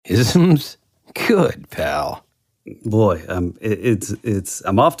Isms? Good, pal. Boy, I'm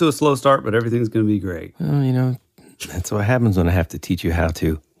off to a slow start, but everything's going to be great. Well, that's what happens when I have to teach you how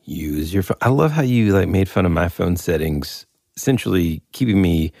to use your phone. I love how you made fun of my phone settings, essentially keeping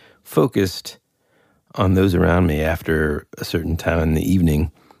me focused on those around me after a certain time in the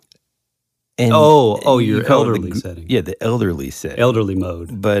evening. And your elderly setting. Yeah, the elderly setting. Elderly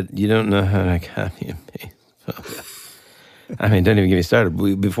mode. But you don't know how to copy and paste. I mean, don't even get me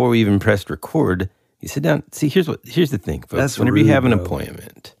started. Before we even pressed record, you sit down. See, here's the thing, folks. That's Whenever rude, you have an bro.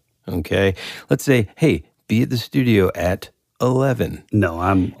 appointment, okay, let's say, hey, be at the studio at 11. No,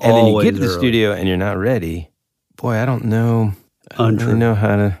 I'm and then you always get to the early. studio and you're not ready. Boy, I don't know. I don't Untrue. really know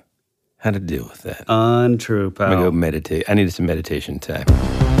how to deal with that. Untrue, pal. I'm gonna go meditate. I needed some meditation time.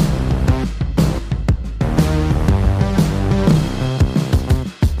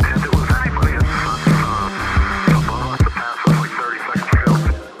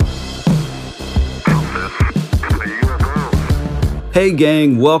 Hey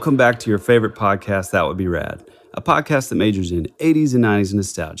gang, welcome back to your favorite podcast, That Would Be Rad. A podcast that majors in 80s and 90s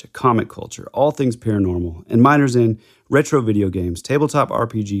nostalgia, comic culture, all things paranormal, and minors in retro video games, tabletop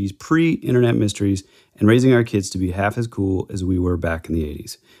RPGs, pre-internet mysteries, and raising our kids to be half as cool as we were back in the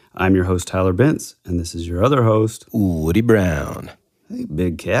 80s. I'm your host, Tyler Bentz, and this is your other host, Woody Brown. Hey,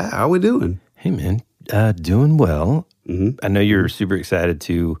 Big Cat, how we doing? Hey, man. Doing well. Mm-hmm. I know you're super excited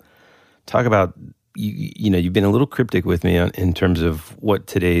to talk about, you've been a little cryptic with me in terms of what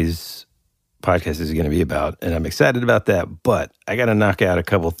today's podcast is going to be about, and I'm excited about that, but I got to knock out a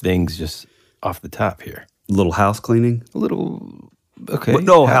couple things just off the top here. A little house cleaning? Okay.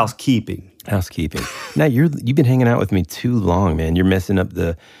 No, housekeeping. Housekeeping. Now, you've been hanging out with me too long, man. You're messing up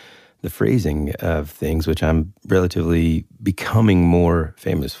the phrasing of things, which I'm relatively becoming more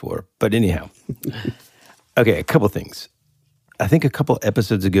famous for. But anyhow, okay, a couple things. I think a couple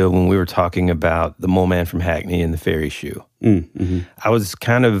episodes ago when we were talking about the Mole Man from Hackney and the fairy shoe, I was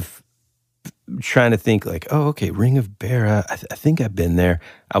kind of trying to think Ring of Beara, I think I've been there.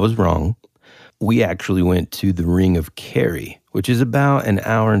 I was wrong. We actually went to the Ring of Kerry, which is about an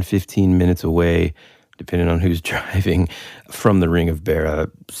hour and 15 minutes away, depending on who's driving, from the Ring of Beara.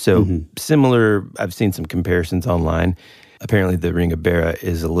 So similar, I've seen some comparisons online. Apparently the Ring of Beara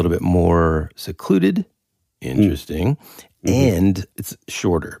is a little bit more secluded. Interesting. And it's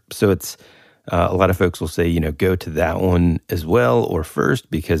shorter. So it's a lot of folks will say, go to that one as well or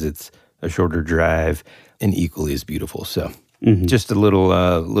first because it's a shorter drive and equally as beautiful. So just a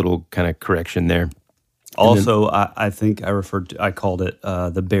little kind of correction there. Also, I think I called it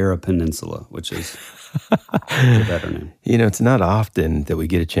the Beara Peninsula, which is the better name. It's not often that we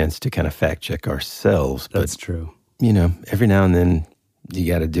get a chance to kind of fact check ourselves. That's true. Every now and then you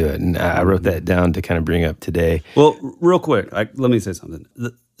got to do it. And I wrote that down to kind of bring up today. Well, real quick, let me say something.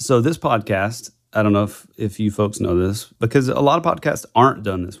 So this podcast, I don't know if you folks know this, because a lot of podcasts aren't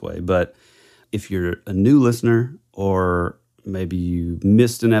done this way, but if you're a new listener or maybe you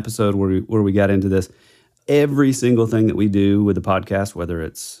missed an episode where we got into this, every single thing that we do with the podcast, whether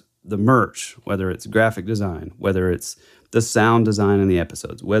it's the merch, whether it's graphic design, whether it's the sound design in the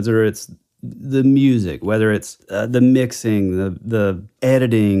episodes, whether it's the music, whether it's the mixing, the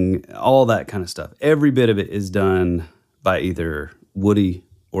editing, all that kind of stuff. Every bit of it is done by either Woody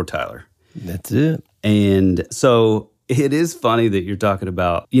or Tyler. That's it. And so it is funny that you're talking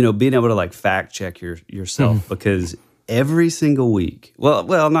about, being able to fact check yourself because every single week,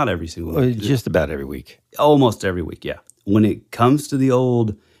 well, not every single week. Just about every week. Almost every week, yeah. When it comes to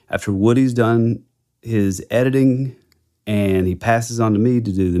the after Woody's done his editing and he passes on to me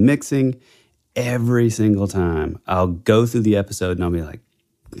to do the mixing, every single time I'll go through the episode and I'll be like,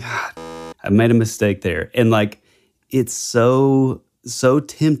 God, I made a mistake there. And it's so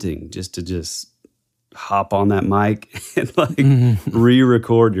tempting just to hop on that mic and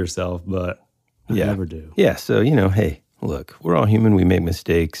re-record yourself, but I never do. Yeah, so, hey, look, we're all human. We make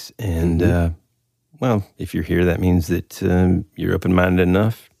mistakes. And, well, if you're here, that means that you're open-minded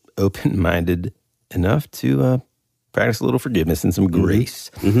enough to practice a little forgiveness and some grace.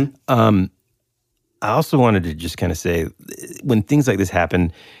 I also wanted to just kind of say, when things like this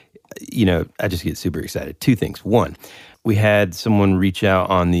happen, I just get super excited. Two things. One, we had someone reach out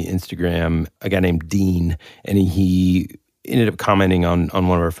on the Instagram, a guy named Dean, and he ended up commenting on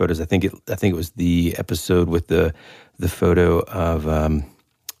one of our photos. I think it was the episode with the photo of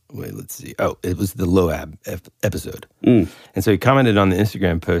let's see. Oh, it was the Loab episode. And so he commented on the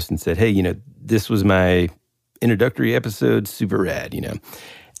Instagram post and said, "Hey, this was my introductory episode, super rad,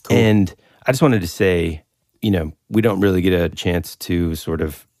 Cool. And I just wanted to say, we don't really get a chance to sort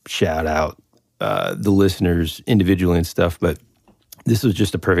of shout out the listeners individually and stuff, but this was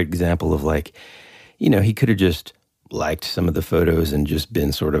just a perfect example of like, he could have just liked some of the photos and just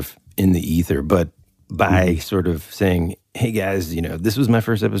been sort of in the ether. But by sort of saying, hey guys, this was my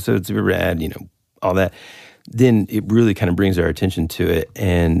first episode, super rad, all that, then it really kind of brings our attention to it.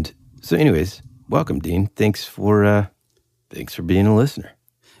 And so anyways, welcome, Dean. Thanks for being a listener.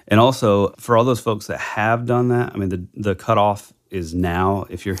 And also, for all those folks that have done that, I mean, the cutoff is now,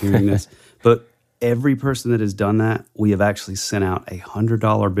 if you're hearing this, but every person that has done that, we have actually sent out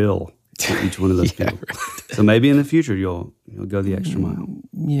 $100 bill to each one of those people. Right. So maybe in the future, you'll go the extra mile.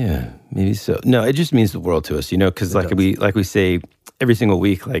 Yeah, maybe so. No, it just means the world to us, because like we say every single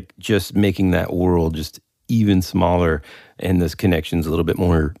week, like just making that world just even smaller and those connections a little bit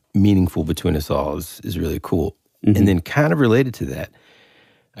more meaningful between us all is really cool. Mm-hmm. And then kind of related to that,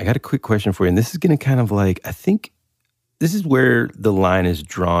 I got a quick question for you. And this is going to kind of like, I think this is where the line is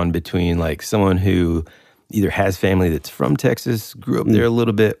drawn between like someone who either has family that's from Texas, grew up there a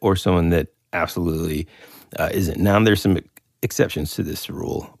little bit, or someone that absolutely isn't. Now, there's some exceptions to this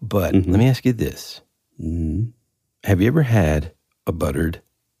rule, but let me ask you this. Have you ever had a buttered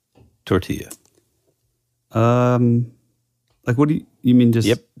tortilla? Like what do you mean just...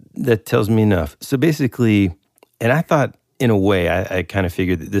 Yep, that tells me enough. So basically, and I thought in a way, I kind of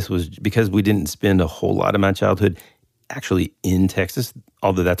figured that this was because we didn't spend a whole lot of my childhood actually in Texas,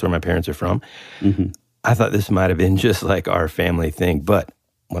 although that's where my parents are from. I thought this might have been just like our family thing, but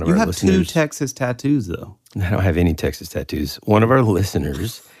one of our listeners... You have 2 Texas tattoos, though. I don't have any Texas tattoos. One of our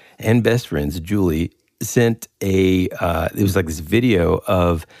listeners and best friends, Julie, sent it was like this video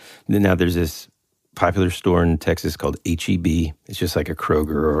of, now there's this popular store in Texas called H-E-B. It's just like a Kroger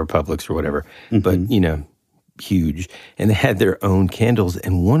or a Publix or whatever, but, huge. And they had their own candles,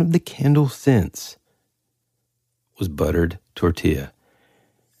 and one of the candle scents was buttered tortilla.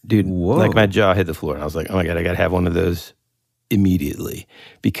 Dude, like my jaw hit the floor, and I was like, oh my God, I got to have one of those immediately.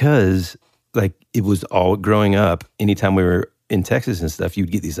 Because like it was all growing up, anytime we were in Texas and stuff,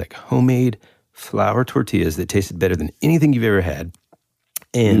 you'd get these like homemade flour tortillas that tasted better than anything you've ever had.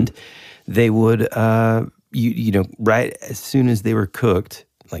 And they would, right as soon as they were cooked,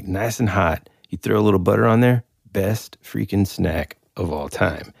 like nice and hot, you throw a little butter on there, best freaking snack of all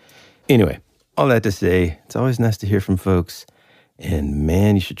time. Anyway, all that to say, it's always nice to hear from folks. And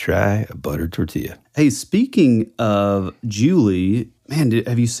man, you should try a buttered tortilla. Hey, speaking of Julie, man,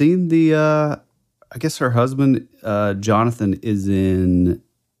 have you seen I guess her husband, Jonathan, is in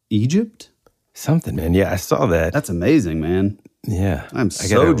Egypt? Something, man. Yeah, I saw that. That's amazing, man. Yeah.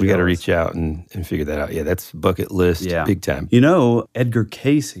 We got to reach out and figure that out. Yeah, that's bucket list, big time. Edgar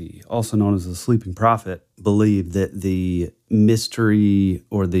Cayce, also known as the Sleeping Prophet, believed that the mystery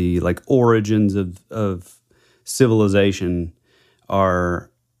or the like origins of civilization are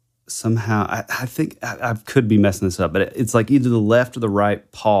somehow, I think, I could be messing this up, but it's like either the left or the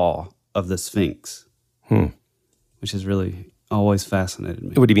right paw of the Sphinx, which has really always fascinated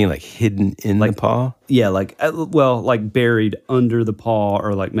me. What do you mean, like hidden in the paw? Yeah, like buried under the paw,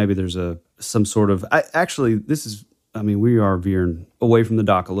 or like maybe there's some sort of. We are veering away from the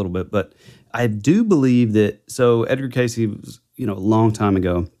dock a little bit, but I do believe that. So Edgar Cayce was, a long time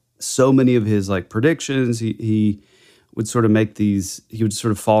ago. So many of his like predictions, he would sort of make these. He would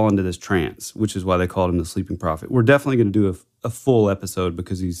sort of fall into this trance, which is why they called him the Sleeping Prophet. We're definitely going to do a full episode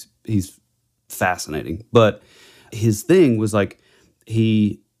because he's fascinating, but. His thing was like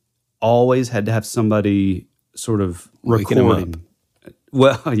he always had to have somebody sort of recording.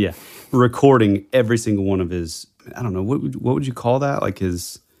 Well, yeah, recording every single one of his. I don't know what would you call that? Like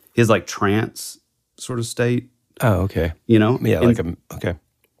his like trance sort of state. Oh, okay. Yeah, okay.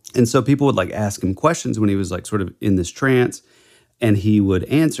 And so people would like ask him questions when he was like sort of in this trance, and he would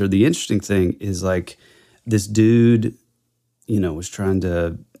answer. The interesting thing is like this dude, was trying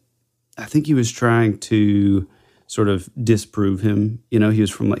to. I think he was trying to sort of disprove him. He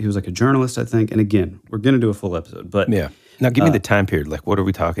was like a journalist, I think. And again, we're going to do a full episode, but yeah. Now give me the time period. Like, what are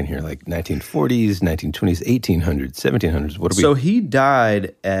we talking here? Like 1940s, 1920s, 1800s, 1700s. What are we? So he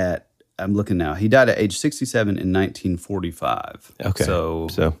died I'm looking now. He died at age 67 in 1945. Okay. So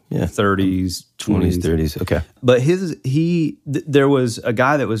yeah. 30s, 20s, 30s. Okay. But there was a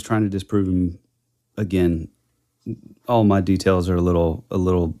guy that was trying to disprove him. Again, all my details are a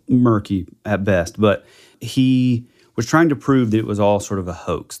little murky at best, but he was trying to prove that it was all sort of a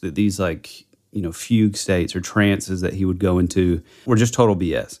hoax, that these like, fugue states or trances that he would go into were just total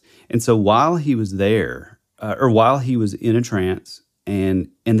BS. And so while he was there, or while he was in a trance, and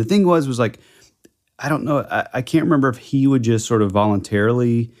the thing was like, I don't know, I can't remember if he would just sort of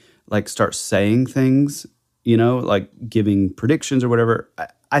voluntarily like start saying things, like giving predictions or whatever.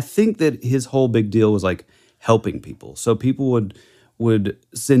 I think that his whole big deal was like helping people. So people would would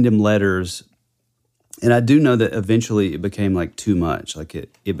send him letters. And I do know that eventually it became like too much. Like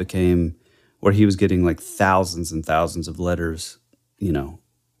it became where he was getting like thousands and thousands of letters, you know,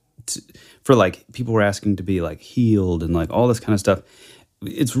 for like people were asking to be like healed and like all this kind of stuff.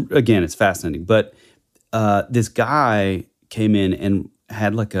 It's fascinating. But this guy came in and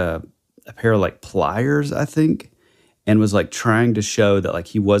had like a pair of like pliers, I think, and was like trying to show that like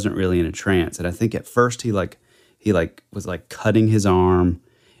he wasn't really in a trance. And I think at first he was like cutting his arm,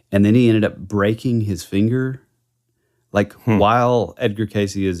 and then he ended up breaking his finger. Like while Edgar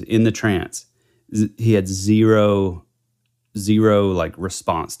Casey is in the trance, he had zero like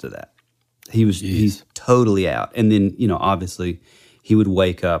response to that. He's totally out. And then, you know, obviously he would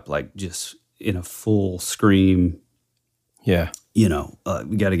wake up like just in a full scream. Yeah. You know,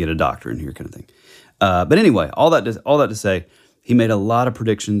 we got to get a doctor in here kind of thing. But anyway, all that to say, he made a lot of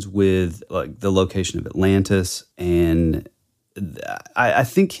predictions with like the location of Atlantis, and I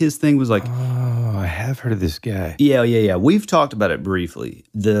think his thing was like, oh, I have heard of this guy. Yeah. We've talked about it briefly.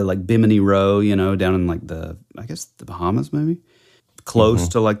 The like Bimini Row, you know, down in like the Bahamas, maybe close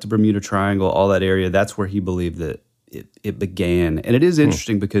to like the Bermuda Triangle, all that area. That's where he believed that it began, and it is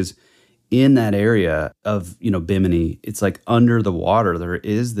interesting because in that area of, you know, Bimini, it's like under the water. There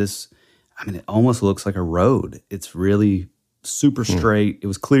is this. I mean, it almost looks like a road. It's really super straight. It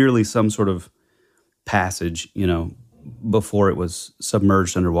was clearly some sort of passage, you know, before it was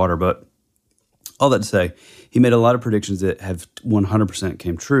submerged underwater. But all that to say, he made a lot of predictions that have 100%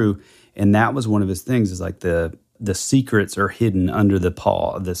 came true. And that was one of his things, is like the secrets are hidden under the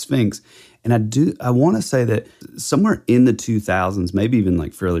paw of the Sphinx. And I want to say that somewhere in the 2000s, maybe even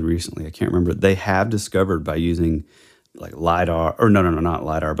like fairly recently, I can't remember, they have discovered by using like LiDAR, or no, not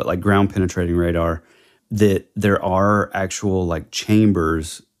LiDAR, but like ground penetrating radar, that there are actual like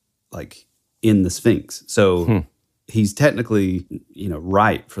chambers like in the Sphinx. So he's technically, you know,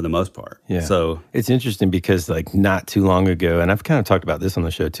 right for the most part. Yeah. So it's interesting because like not too long ago, and I've kind of talked about this on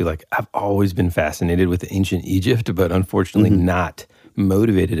the show too, like I've always been fascinated with ancient Egypt, but unfortunately not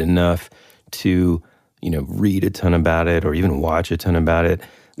motivated enough to, you know, read a ton about it or even watch a ton about it,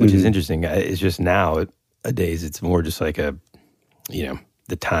 which is interesting. It's just nowadays it's more just like a, you know,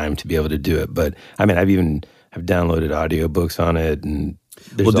 the time to be able to do it. But I mean, I've downloaded audiobooks on it, and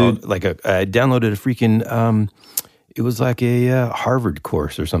there's I downloaded a freaking it was like a Harvard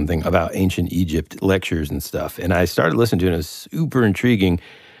course or something about ancient Egypt, lectures and stuff. And I started listening to it, and it was super intriguing.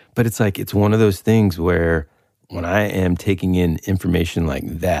 But it's like, it's one of those things where when I am taking in information like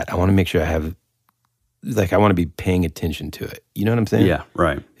that, I want to make sure I want to be paying attention to it. You know what I'm saying? Yeah,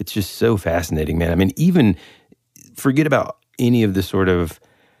 right. It's just so fascinating, man. I mean, even forget about any of the sort of,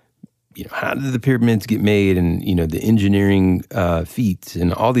 you know, how did the pyramids get made, and, you know, the engineering feats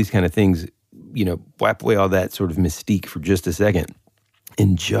and all these kind of things, you know, wipe away all that sort of mystique for just a second.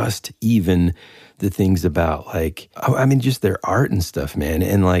 And just even the things about like, I mean, just their art and stuff, man.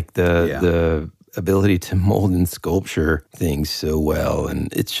 And like the ability to mold and sculpture things so well.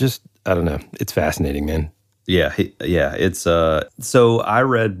 And it's just, I don't know, it's fascinating, man. Yeah. It's, so I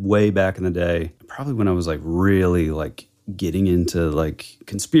read way back in the day, probably when I was like really like getting into like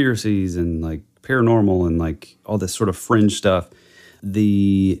conspiracies and like paranormal and like all this sort of fringe stuff.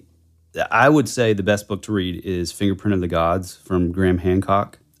 I would say the best book to read is Fingerprint of the Gods from Graham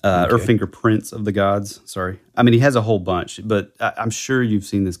Hancock, or Fingerprints of the Gods. Sorry. I mean, he has a whole bunch, but I'm sure you've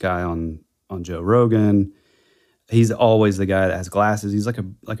seen this guy on Joe Rogan. He's always the guy that has glasses. He's like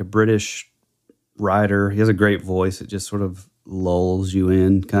a British writer. He has a great voice. It just sort of lulls you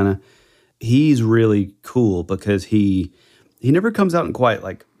in, kind of. He's really cool because he never comes out and quite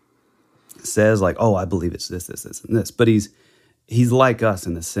like says like, oh, I believe it's this, and this. But he's like us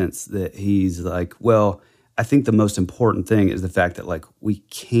in the sense that he's like, well, I think the most important thing is the fact that like we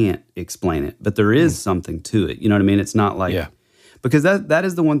can't explain it, but there is something to it. You know what I mean? It's not like, because that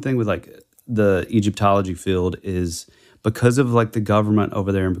is the one thing with like the Egyptology field, is because of like the government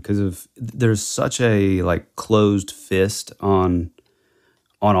over there, and because of there's such a like closed fist on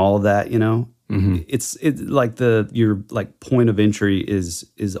all of that, you know. It's like your like point of entry is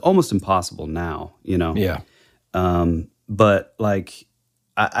almost impossible now, you know. But like,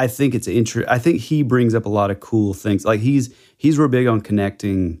 I think it's I think he brings up a lot of cool things. Like he's real big on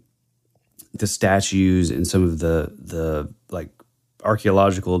connecting the statues and some of the like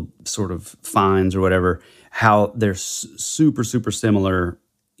archaeological sort of finds or whatever, how they're super, super similar,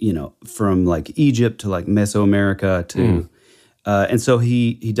 you know, from like Egypt to like Mesoamerica to, and so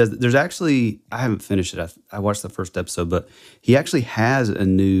he does, there's actually, I haven't finished it. I watched the first episode, but he actually has a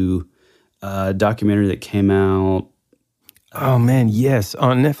new documentary that came out. Oh man, yes,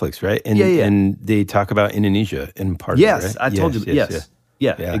 on Netflix, right? And Yeah. and they talk about Indonesia in part Yes, of it, right? I told you. Yes.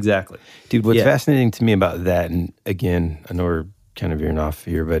 Yeah, Yeah. exactly. Dude, what's Yeah. fascinating to me about that, and again, I know we're kind of veering off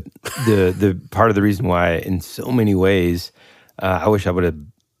here, but the part of the reason why, in so many ways, I wish I would have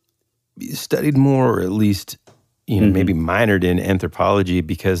studied more, or at least, maybe minored in anthropology,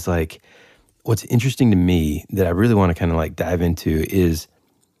 because like, what's interesting to me that I really want to kind of like dive into is,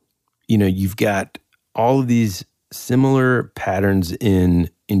 you've got all of these similar patterns in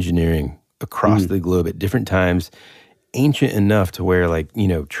engineering across the globe at different times, ancient enough to where like,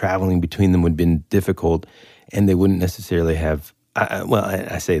 traveling between them would have been difficult, and they wouldn't necessarily have,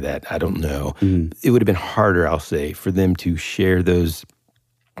 I say that, I don't know. It would have been harder, I'll say, for them to share those,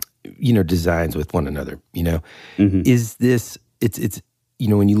 designs with one another, Is this, it's,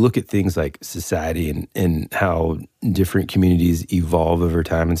 when you look at things like society and how different communities evolve over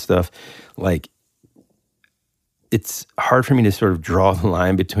time and stuff, like, it's hard for me to sort of draw the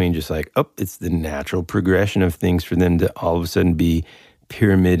line between just like, oh, it's the natural progression of things for them to all of a sudden be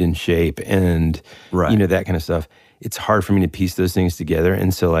pyramid in shape and, that kind of stuff. It's hard for me to piece those things together.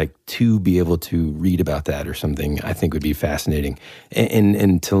 And so like to be able to read about that or something, I think would be fascinating.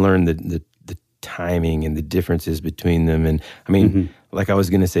 And to learn the timing and the differences between them. And I mean, like I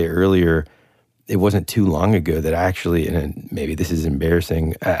was going to say earlier, it wasn't too long ago that I actually, and maybe this is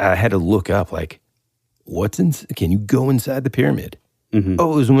embarrassing, I had to look up like, can you go inside the pyramid?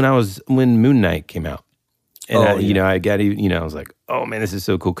 Oh, it was when Moon Knight came out. And I got, I was like, oh man, this is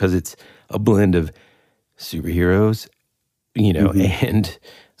so cool. Cause it's a blend of superheroes, and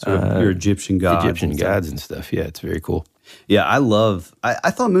Sort of your Egyptian gods. And stuff. Yeah. It's very cool. Yeah.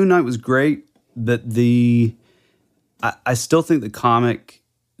 I thought Moon Knight was great, but I still think the comic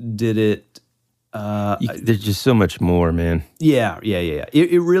did it. There's just so much more, man. Yeah.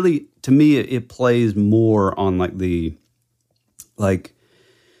 It really, to me, it plays more on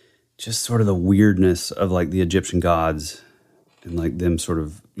just sort of the weirdness of like the Egyptian gods and like them sort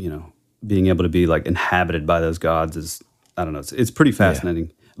of, being able to be like inhabited by those gods is, I don't know, it's pretty fascinating.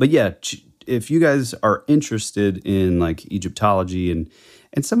 Yeah. But yeah, if you guys are interested in like Egyptology and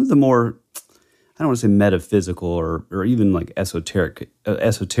some of the more, I don't want to say metaphysical or even like esoteric,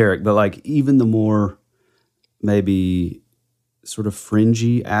 but like even the more maybe sort of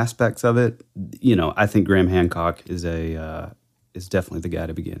fringy aspects of it, I think Graham Hancock is definitely the guy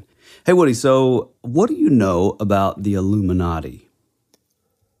to begin. Hey, Woody, so what do you know about the Illuminati?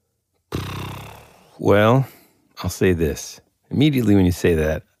 Well, I'll say this. Immediately when you say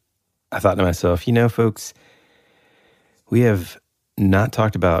that, I thought to myself, folks, we have not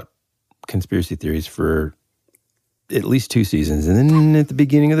talked about conspiracy theories for at least 2 seasons. And then at the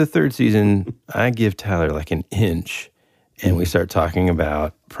beginning of the 3rd season, I give Tyler like an inch, and we start talking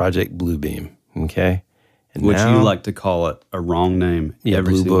about Project Bluebeam, okay? And which you like to call it a wrong name. Yeah,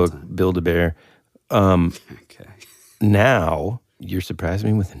 every Blue Book, time. Build-A-Bear. Okay. Now, you're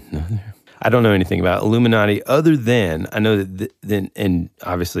surprising me with another. I don't know anything about Illuminati other than I know that and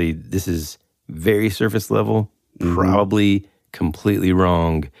obviously this is very surface level, probably completely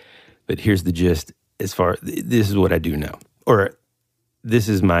wrong, but here's the gist. This is what I do know, or this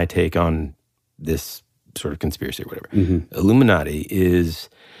is my take on this sort of conspiracy or whatever. Illuminati is,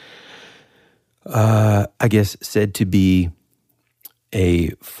 I guess, said to be a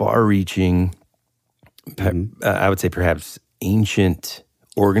far-reaching, I would say perhaps ancient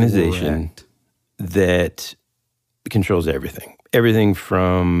organization that controls everything. Everything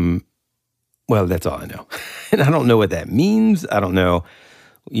from, well, that's all I know. And I don't know what that means. I don't know,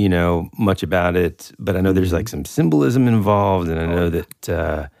 much about it, but I know there's like some symbolism involved, and I know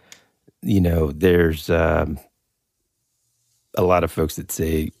that, there's a lot of folks that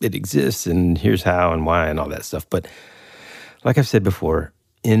say it exists and here's how and why and all that stuff. But like I've said before,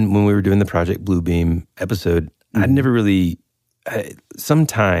 when we were doing the Project Bluebeam episode, I'd never really,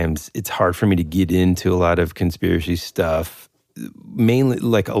 sometimes it's hard for me to get into a lot of conspiracy stuff. Mainly,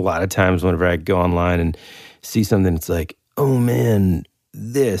 like a lot of times whenever I go online and see something, it's like, oh man,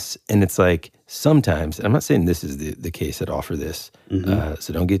 this. And it's like sometimes, and I'm not saying this is the case at all for this,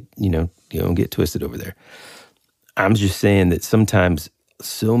 so don't get, don't get twisted over there. I'm just saying that sometimes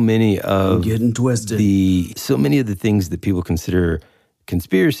so many of getting twisted. So many of the things that people consider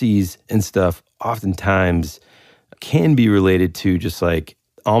conspiracies and stuff oftentimes can be related to just like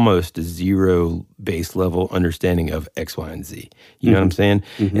almost a zero base level understanding of X, Y, and Z. You know what I'm saying?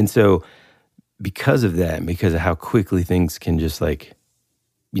 And so because of that, and because of how quickly things can just like,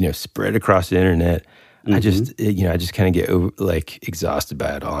 spread across the internet, I just kind of get exhausted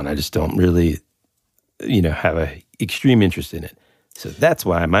by it all. And I just don't really, have a extreme interest in it. So that's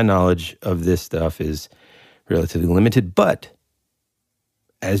why my knowledge of this stuff is relatively limited. But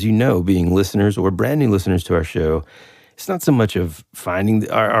as you know, being listeners or brand new listeners to our show, it's not so much of finding,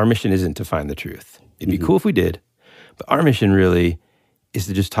 our mission isn't to find the truth. It'd be cool if we did, but our mission really is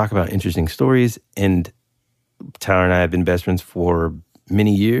to just talk about interesting stories. And Tyler and I have been best friends for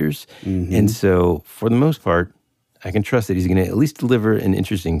many years. And so for the most part, I can trust that he's going to at least deliver an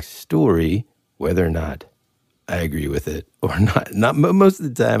interesting story, whether or not I agree with it or not. Not most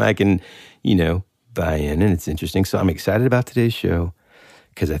of the time I can, buy in, and it's interesting. So I'm excited about today's show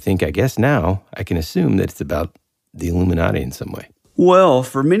because I guess now I can assume that it's about the Illuminati in some way. Well,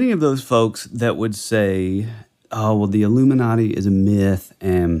 for many of those folks that would say, oh, well, the Illuminati is a myth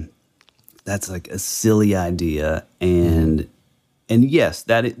and that's like a silly idea. And yes,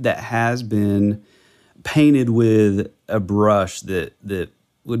 that has been painted with a brush that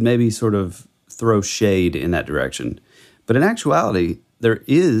would maybe sort of throw shade in that direction. But in actuality, there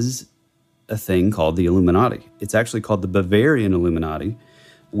is a thing called the Illuminati. It's actually called the Bavarian Illuminati,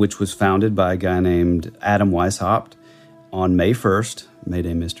 which was founded by a guy named Adam Weishaupt on May 1st, May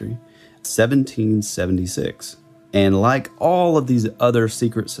Day Mystery, 1776. And like all of these other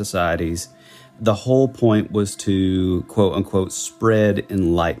secret societies, the whole point was to, quote unquote, spread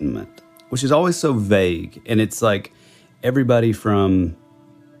enlightenment, which is always so vague. And it's like everybody from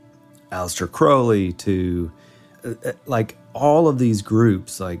Aleister Crowley to like all of these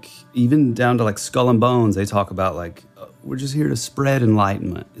groups, like even down to like Skull and Bones, they talk about like, we're just here to spread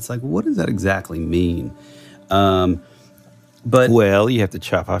enlightenment. It's like, what does that exactly mean? But well, you have to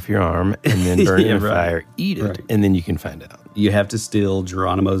chop off your arm and then burn it in a fire, eat it, and then you can find out. You have to steal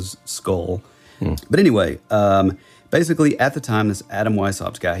Geronimo's skull. But anyway, basically at the time, this Adam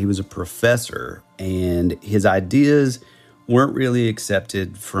Weishaupt guy, he was a professor, and his ideas weren't really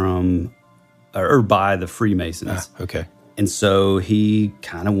accepted from or by the Freemasons. Okay. And so he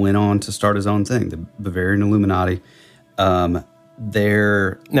kind of went on to start his own thing, the Bavarian Illuminati. Now,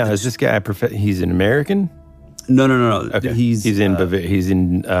 is this guy he's an American? No. Okay. He's in Bavaria. He's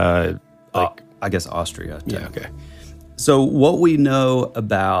in I guess Austria. Yeah. Okay. So what we know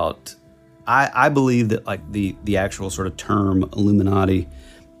about, I believe that like the actual sort of term Illuminati,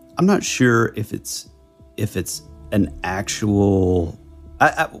 I'm not sure if it's an actual.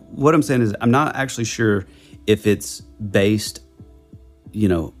 What I'm saying is I'm not actually sure if it's based.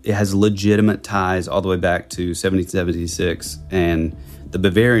 It has legitimate ties all the way back to 1776 and the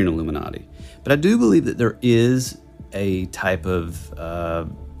Bavarian Illuminati. But I do believe that there is a type of,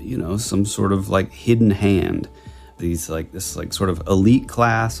 some sort of like hidden hand. This sort of elite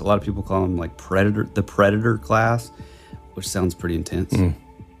class. A lot of people call them like the predator class, which sounds pretty intense.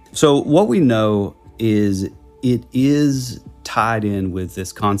 So what we know is it is tied in with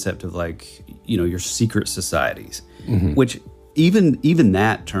this concept of like, your secret societies, which even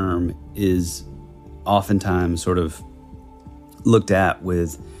that term is oftentimes sort of looked at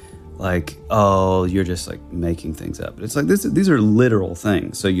with like, oh, you're just like making things up. But it's like these are literal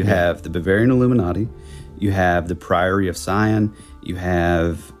things. So you have the Bavarian Illuminati, you have the Priory of Sion, you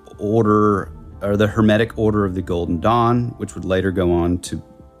have the Hermetic Order of the Golden Dawn, which would later go on to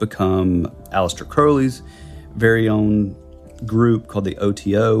become Aleister Crowley's very own group called the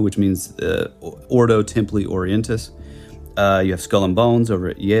OTO, which means the Ordo Templi Orientis. You have Skull and Bones over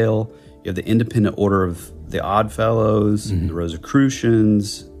at Yale. You have the Independent Order of the Odd Fellows, the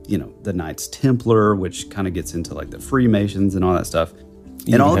Rosicrucians, the Knights Templar, which kind of gets into like the Freemasons and all that stuff.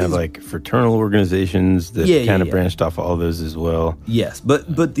 You and all have like fraternal organizations that kind of branched off all those as well. Yes,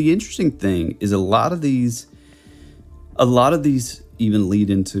 but the interesting thing is a lot of these even lead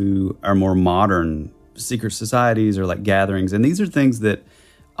into our more modern secret societies or like gatherings, and these are things that,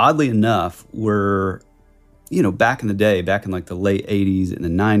 oddly enough, were back in the day, back in like the late 80s and the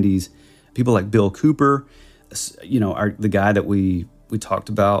 90s, people like Bill Cooper, the guy that we talked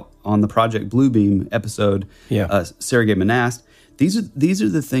about on the Project Bluebeam episode, Sergei Monast. These are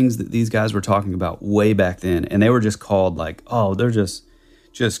the things that these guys were talking about way back then, and they were just called like, oh, they're just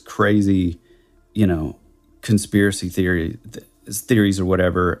crazy, conspiracy theories or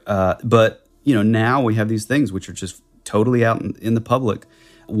whatever. But now we have these things which are just totally out in the public.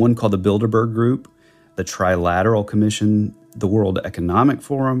 One called the Bilderberg Group, the Trilateral Commission, the World Economic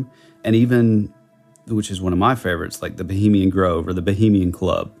Forum, and even, which is one of my favorites, like the Bohemian Grove or the Bohemian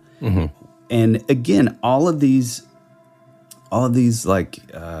Club. And again, all of these like,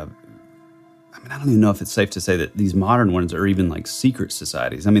 I don't even know if it's safe to say that these modern ones are even like secret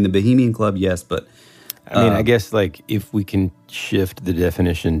societies. I mean, the Bohemian Club, yes, but I guess like if we can shift the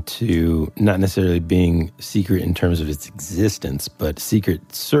definition to not necessarily being secret in terms of its existence, but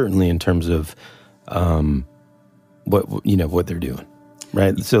secret certainly in terms of what they're doing.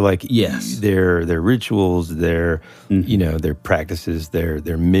 right? So like Yes. their rituals, their their practices,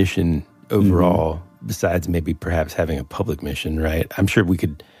 their mission overall, besides maybe perhaps having a public mission, right? I'm sure we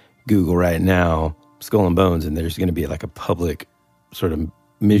could Google right now Skull and Bones, and there's going to be like a public sort of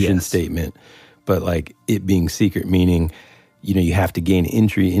mission statement, but like it being secret, meaning you have to gain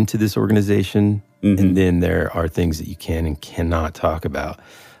entry into this organization, and then there are things that you can and cannot talk about.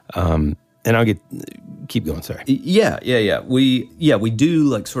 And I'll keep going. Sorry. Yeah. We do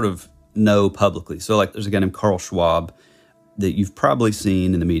like sort of know publicly. So like there's a guy named Carl Schwab that you've probably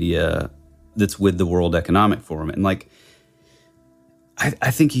seen in the media that's with the World Economic Forum. And like,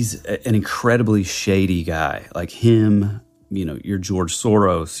 I think he's an incredibly shady guy. Like him, your George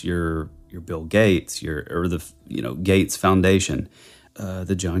Soros, your Bill Gates, or the Gates Foundation,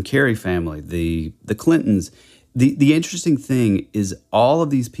 the John Kerry family, the Clintons. The interesting thing is all of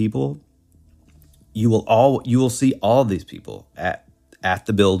these people, you will see all of these people at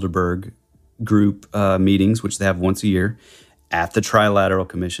the Bilderberg group meetings, which they have once a year, at the Trilateral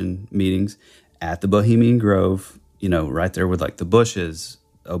Commission meetings, at the Bohemian Grove, right there with like the Bushes,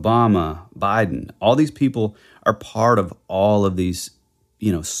 Obama, Biden. All these people are part of all of these,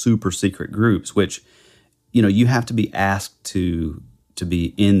 super secret groups, which, you have to be asked to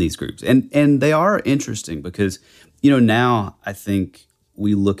be in these groups. And they are interesting because, now I think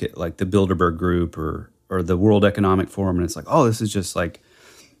we look at like the Bilderberg group or the World Economic Forum, and it's like, oh, this is like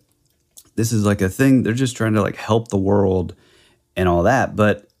a thing. They're just trying to like help the world and all that.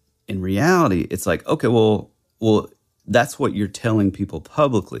 But in reality, it's like, okay, well, that's what you're telling people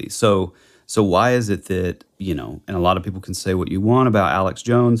publicly. So why is it that, and a lot of people can say what you want about Alex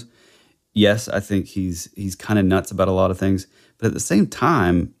Jones. Yes, I think he's kind of nuts about a lot of things. But at the same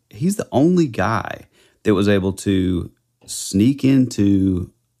time, he's the only guy that was able to sneak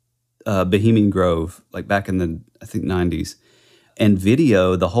into Bohemian Grove, like back in the, I think, 90s, and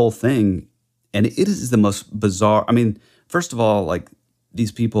video the whole thing. And it is the most bizarre. I mean, first of all, like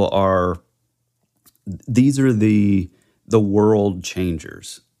these people these are the world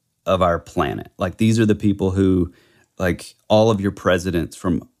changers of our planet. Like these are the people who, like all of your presidents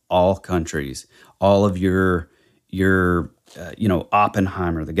from all countries, all of your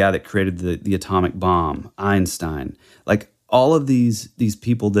Oppenheimer, the guy that created the atomic bomb, Einstein, like all of these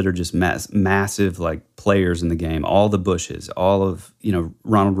people that are just massive like players in the game, all the Bushes, all of,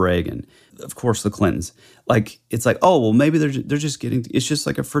 Ronald Reagan, of course, the Clintons. Like, it's like, oh, well, maybe they're just getting, it's just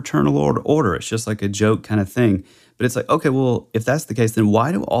like a fraternal order. It's just like a joke kind of thing. But it's like, okay, well, if that's the case, then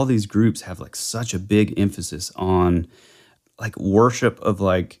why do all these groups have like such a big emphasis on like worship of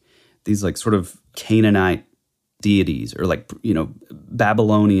like these like sort of Canaanite deities or like,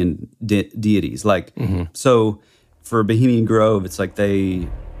 Babylonian deities? Like, so for Bohemian Grove, it's like they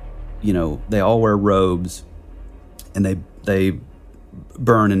all wear robes and they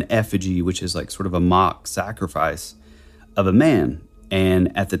burn an effigy, which is like sort of a mock sacrifice of a man.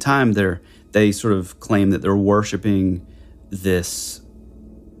 And at the time, they sort of claim that they're worshiping this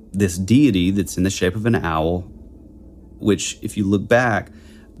deity that's in the shape of an owl, which, if you look back,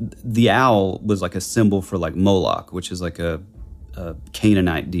 the owl was like a symbol for like Moloch, which is like a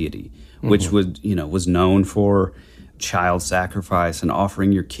Canaanite deity, which was known for child sacrifice and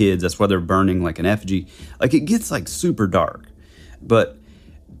offering your kids. That's why they're burning like an effigy. Like it gets like super dark. But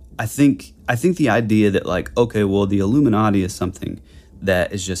I think the idea that like, okay, well, the Illuminati is something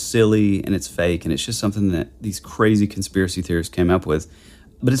that is just silly and it's fake and it's just something that these crazy conspiracy theorists came up with,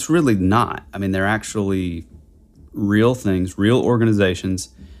 but it's really not. I mean, they're actually real things, real organizations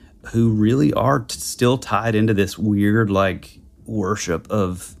who really are still tied into this weird like worship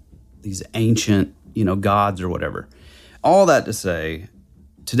of these ancient, gods or whatever. All that to say,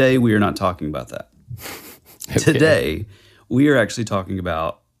 today we are not talking about that. Okay. Today, we are actually talking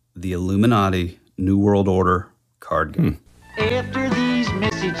about the Illuminati New World Order card game. After these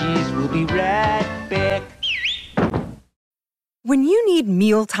messages, we'll be right back. When you need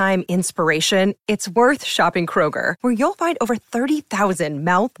mealtime inspiration, it's worth shopping Kroger, where you'll find over 30,000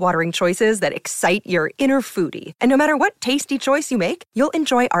 mouth-watering choices that excite your inner foodie. And no matter what tasty choice you make, you'll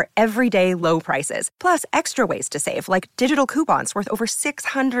enjoy our everyday low prices, plus extra ways to save, like digital coupons worth over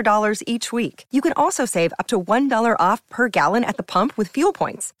 $600 each week. You can also save up to $1 off per gallon at the pump with fuel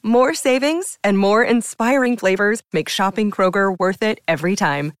points. More savings and more inspiring flavors make shopping Kroger worth it every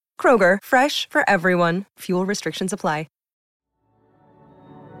time. Kroger, fresh for everyone. Fuel restrictions apply.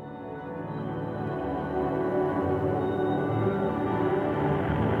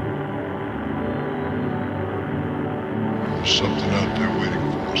 There's something out there waiting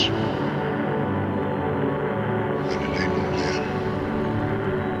for us. And it ain't no dead.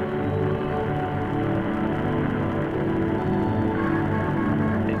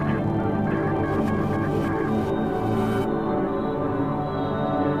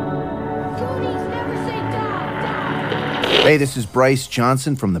 Hey, this is Bryce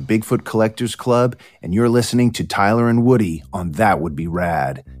Johnson from the Bigfoot Collectors Club, and you're listening to Tyler and Woody on That Would Be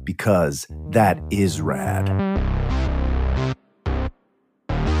Rad, because that is rad.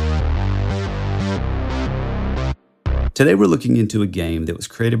 Today we're looking into a game that was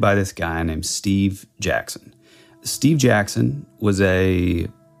created by this guy named Steve Jackson. Steve Jackson was a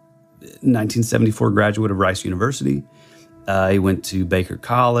 1974 graduate of Rice University. He went to Baker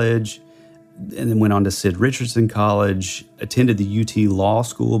College and then went on to Sid Richardson College, attended the UT Law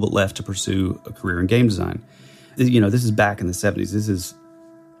School, but left to pursue a career in game design. You know, this is back in the 70s. This is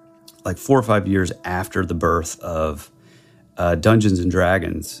like 4 or 5 years after the birth of Dungeons and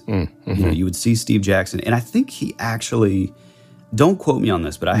Dragons. Mm-hmm. You know, you would see Steve Jackson, and I think he actually, don't quote me on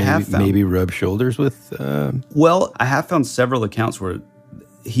this, but I have found, maybe rub shoulders with. Well, I have found several accounts where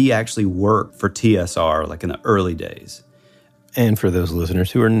he actually worked for TSR, like in the early days. And for those listeners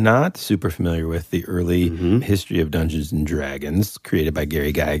who are not super familiar with the early history of Dungeons and Dragons, created by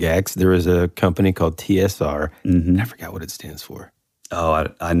Gary Gygax, there was a company called TSR. And I forgot what it stands for. Oh,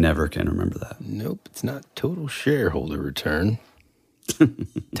 I never can remember that. Nope, it's not Total Shareholder Return.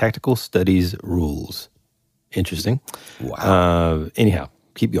 Tactical Studies Rules. Interesting. Wow. Anyhow,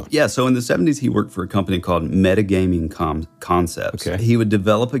 keep going. Yeah, so in the 70s, he worked for a company called Metagaming Concepts. Okay. He would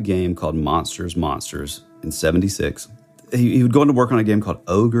develop a game called Monsters in 76. He would go on to work on a game called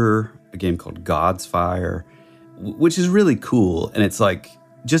Ogre, a game called God's Fire, which is really cool. And it's like,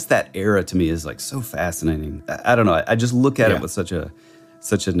 just that era to me is like so fascinating. I don't know. I just look at it with such a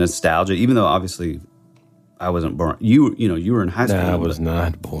nostalgia, even though obviously I wasn't born. You were in high school. No, I was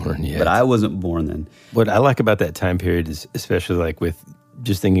not born yet. But I wasn't born then. What I like about that time period is, especially like with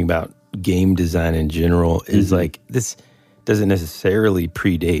just thinking about game design in general, is like this doesn't necessarily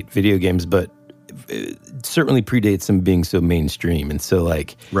predate video games, but it certainly predates them being so mainstream. And so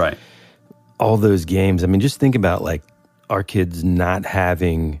like all those games, I mean, just think about like our kids not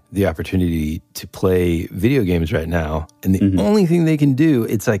having the opportunity to play video games right now. And the only thing they can do,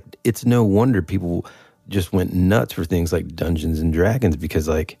 it's like, it's no wonder people just went nuts for things like Dungeons and Dragons, because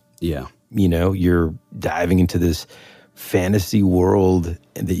like, you know, you're diving into this fantasy world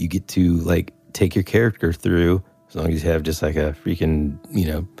that you get to like take your character through, as long as you have just like a freaking, you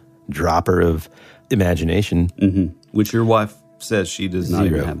know, dropper of imagination. Which your wife says she does not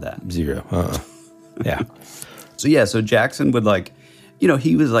even have that. Zero. Yeah. So Jackson would like, you know,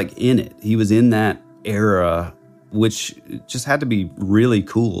 he was like in it. He was in that era, which just had to be really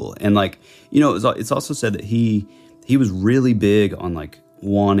cool. And like, you know, it's also said that he was really big on like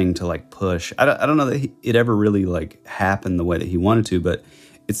wanting to like push. I don't know that it ever really like happened the way that he wanted to, but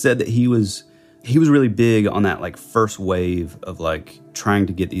it said that he was really big on that like first wave of like trying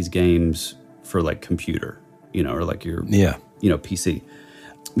to get these games for like computer, you know, or like your you know, PC.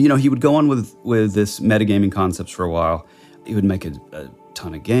 You know, he would go on with this metagaming concepts for a while. He would make a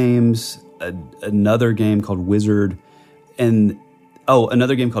ton of games, another game called Wizard, and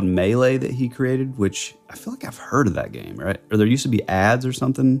another game called Melee that he created, which I feel like I've heard of that game, right? Or there used to be ads or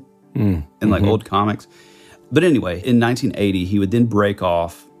something in like old comics. But anyway, in 1980, he would then break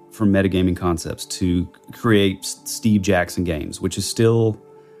off from metagaming concepts to create Steve Jackson Games, which is still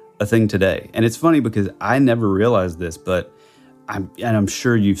a thing today. And it's funny because I never realized this, but I'm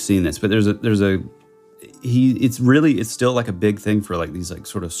sure you've seen this, but it's still like a big thing for like these like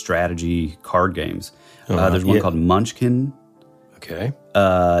sort of strategy card games. There's one called Munchkin. Okay.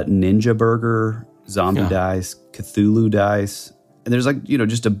 Ninja Burger, Zombie Dice, Cthulhu Dice. And there's like, you know,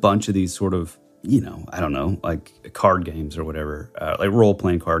 just a bunch of these sort of, you know, I don't know, like card games or whatever, like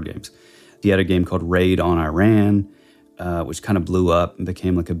role-playing card games. He had a game called Raid on Iran, which kind of blew up and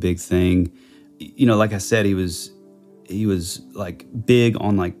became like a big thing. You know, like I said, he was like big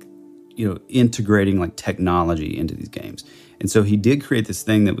on like, you know, integrating like technology into these games. And so he did create this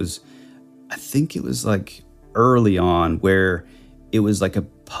thing that was, I think it was like early on, where it was like a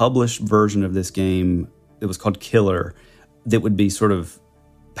published version of this game that was called Killer that would be sort of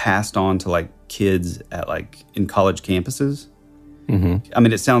passed on to like kids at like in college campuses. I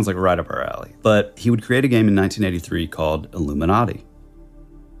mean, it sounds like right up our alley. But he would create a game in 1983 called Illuminati.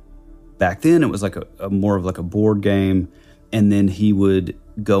 Back then, it was like a more of like a board game. And then he would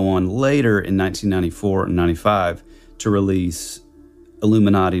go on later in 1994 and 95 to release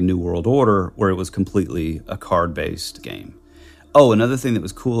Illuminati New World Order, where it was completely a card-based game. Oh, another thing that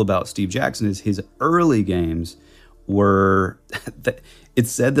was cool about Steve Jackson is his early games were, it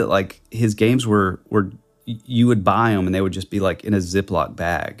said that like his games were you would buy them and they would just be like in a Ziploc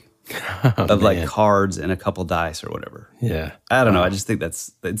bag of like cards and a couple dice or whatever. Yeah. I don't know. I just think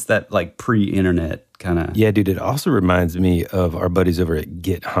it's that like pre-internet kind of. Yeah, dude, it also reminds me of our buddies over at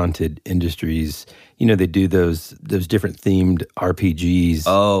Get Haunted Industries. they do those different themed RPGs.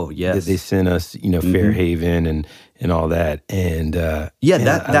 Oh, yes. That they sent us, Fairhaven and all that. And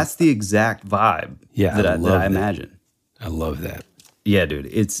that's the exact vibe that I imagine. I love that. Yeah, dude.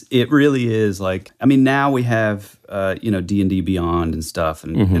 It really is like, I mean, now we have D&D Beyond and stuff,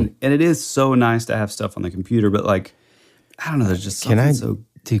 and it is so nice to have stuff on the computer, but like, I don't know, there's just something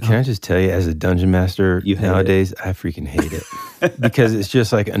can I just tell you, as a dungeon master nowadays, I freaking hate it. Because it's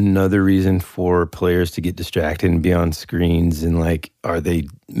just like another reason for players to get distracted and be on screens, and like, are they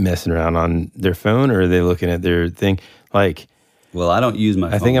messing around on their phone or are they looking at their thing? Like, well, I don't use my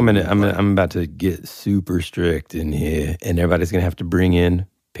phone. I think I'm about to get super strict in here, and everybody's going to have to bring in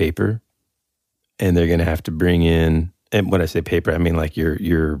paper, and they're going to have to bring in, and when I say paper, I mean like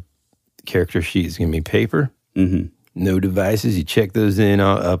your character sheet is going to be paper. Mm-hmm. No devices. You check those in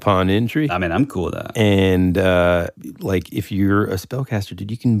upon entry. I mean, I'm cool with that. And like, if you're a spellcaster,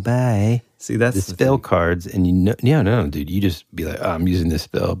 dude, you can buy the spell cards, and no, dude, you just be like, oh, I'm using this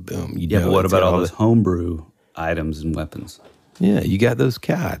spell. Boom. But what about all those homebrew items and weapons? Yeah, you got those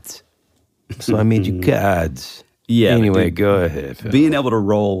cards. So I made you cards. Yeah. Anyway, dude, go ahead, Phil. Being able to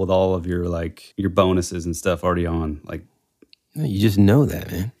roll with all of your bonuses and stuff already on, like, no, you just know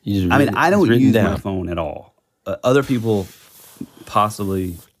that, man. I don't use my phone at all. Other people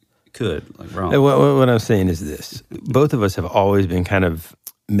possibly could. Like, wrong. What I'm saying is this: both of us have always been kind of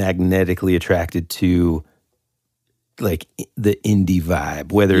magnetically attracted to, like, the indie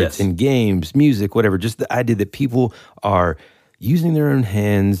vibe, whether it's in games, music, whatever. Just the idea that people are using their own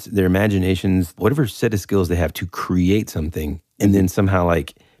hands, their imaginations, whatever set of skills they have to create something, and then somehow,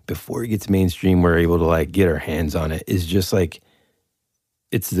 like, before it gets mainstream, we're able to like get our hands on it. Is just like,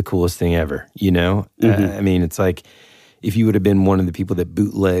 it's the coolest thing ever, I mean, it's like if you would have been one of the people that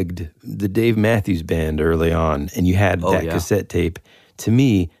bootlegged the Dave Matthews Band early on, and you had cassette tape. To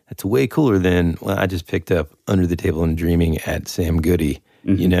me, that's way cooler than, well, I just picked up Under the Table and Dreaming at Sam Goody,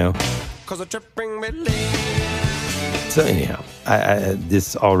 So anyhow,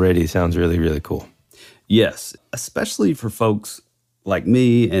 this already sounds really, really cool. Yes, especially for folks like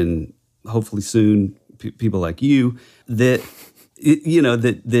me, and hopefully soon people like you that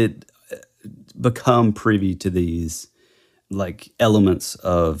that become privy to these like elements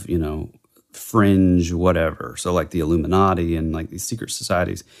of, fringe whatever. So like the Illuminati and like these secret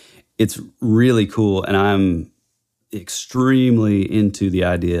societies. It's really cool, and I'm extremely into the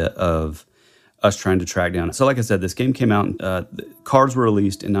idea of us trying to track down. So like I said, this game came out, cards were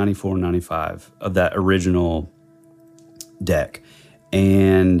released in 94 and 95 of that original deck.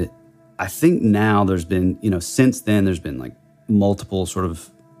 And I think now there's been, since then there's been like multiple sort of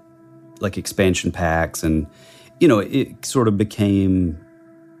like expansion packs, and it sort of became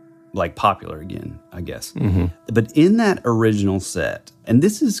like popular again, I guess. Mm-hmm. But in that original set, and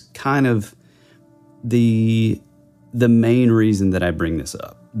this is kind of the main reason that I bring this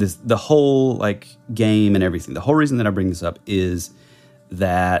up, the whole like game and everything, the whole reason that I bring this up is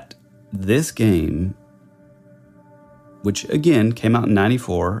that this game, which again came out in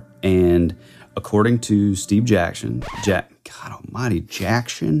 94, and according to Steve Jackson,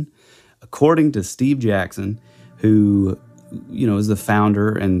 according to Steve Jackson, who, is the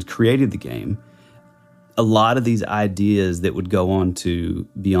founder and created the game, a lot of these ideas that would go on to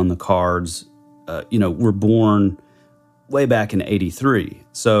be on the cards, were born way back in 83.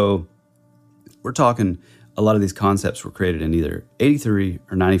 So we're talking a lot of these concepts were created in either 83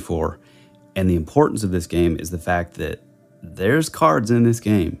 or 94. And the importance of this game is the fact that there's cards in this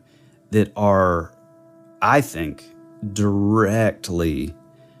game that are, I think, directly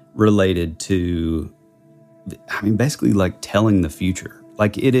related to, basically like telling the future.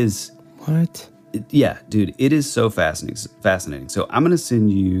 Like it is. What? Yeah, dude, it is so fascinating. So I'm going to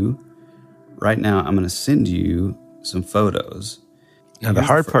send you, right now, some photos. Now, the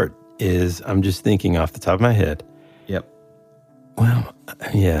hard part is I'm just thinking off the top of my head. Yep. Well,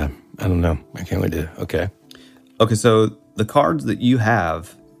 yeah, I don't know. I can't wait to, okay, so the cards that you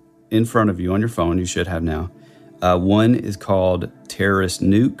have in front of you on your phone, you should have now. One is called Terrorist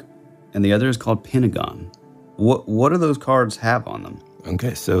Nuke, and the other is called Pentagon. What do those cards have on them?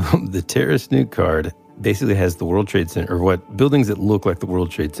 Okay, so the Terrorist Nuke card basically has the World Trade Center, or what buildings that look like the World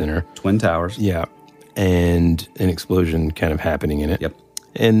Trade Center. Twin Towers. Yeah, and an explosion kind of happening in it. Yep.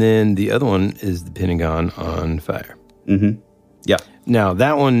 And then the other one is the Pentagon on fire. Mm-hmm. Yeah. Now,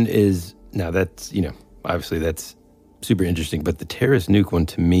 that one is, that's, obviously that's super interesting, but the Terrorist Nuke one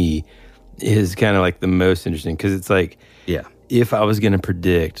to me is kind of like the most interesting, because it's like, yeah, if I was going to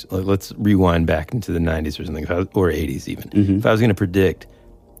predict, like, let's rewind back into the 90s or something, or 80s even. Mm-hmm. If I was going to predict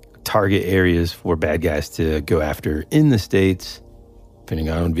target areas for bad guys to go after in the States,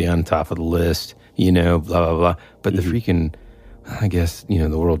 Pentagon would be on top of the list. blah, blah, blah. But the freaking, I guess, the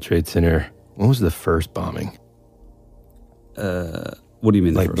World Trade Center, when was the first bombing? What do you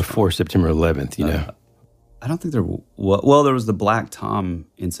mean? Like before September 11th, I don't think there well, there was the Black Tom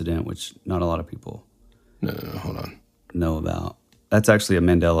incident, which not a lot of people No, hold on. know about. That's actually a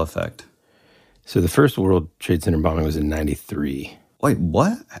Mandela effect. So the first World Trade Center bombing was in 93. Wait,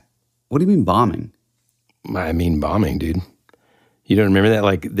 what? What do you mean bombing? I mean bombing, dude. You don't remember that?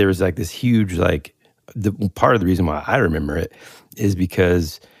 Like there was like this huge, like the part of the reason why I remember it is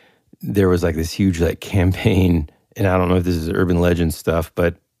because there was like this huge like campaign, and I don't know if this is urban legend stuff,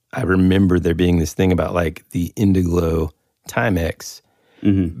 but I remember there being this thing about like the Indiglo Timex.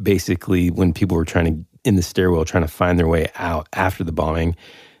 Basically, when people were in the stairwell trying to find their way out after the bombing,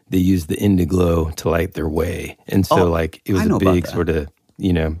 they used the Indiglo to light their way. And so it was a big sort of,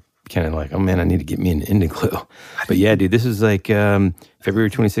 kind of like, oh man, I need to get me an Indiglo. But yeah, dude, this was like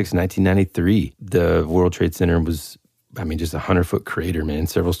February 26, 1993. The World Trade Center was, just a 100-foot crater, man,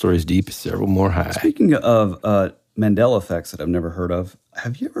 several stories deep, several more high. Speaking of Mandela effects that I've never heard of,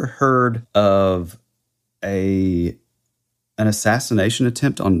 have you ever heard of an assassination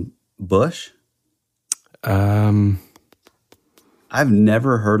attempt on Bush? I've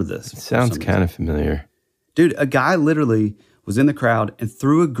never heard of this. It sounds kind of familiar. Dude, a guy literally was in the crowd and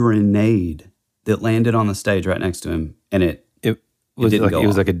threw a grenade that landed on the stage right next to him, and it was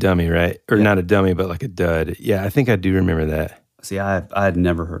like a dummy, right? Or not a dummy, but like a dud. Yeah, I think I do remember that. See, I had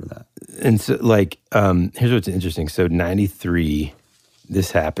never heard of that. And so, here's what's interesting. So, 93,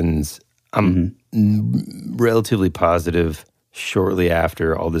 this happens. I'm relatively positive shortly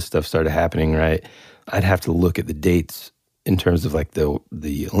after all this stuff started happening, right? I'd have to look at the dates in terms of like the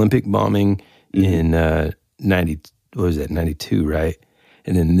Olympic bombing in 92, right?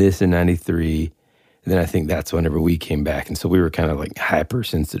 And then this in 93. And then I think that's whenever we came back. And so we were kind of like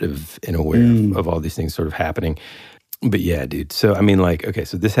hypersensitive and aware of all these things sort of happening. But yeah, dude. So,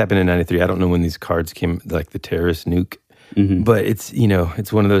 so this happened in 93. I don't know when these cards came, like the terrorist nuke. But it's,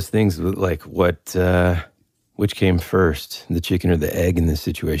 it's one of those things like which came first, the chicken or the egg in this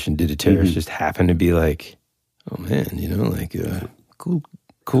situation? Did a terrorist just happen to be like, oh man, cool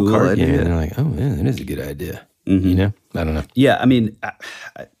card idea. game? And they're like, oh man, that is a good idea. I don't know. Yeah,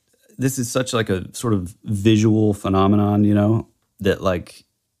 this is such like a sort of visual phenomenon, that like,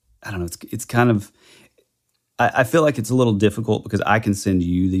 I don't know, it's kind of, I feel like it's a little difficult because I can send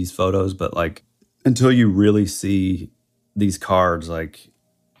you these photos, but like until you really see these cards, like,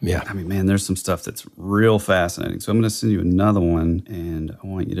 yeah. Man, there's some stuff that's real fascinating. So I'm going to send you another one, and I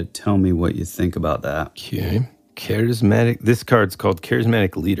want you to tell me what you think about that. Okay. Charismatic. This card's called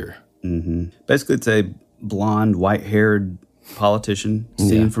Charismatic Leader. Basically, it's a blonde, white-haired politician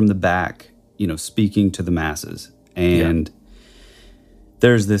seen from the back, speaking to the masses. And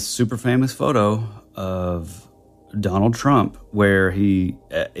there's this super famous photo of Donald Trump where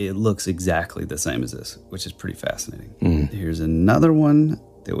it looks exactly the same as this, which is pretty fascinating. Here's another one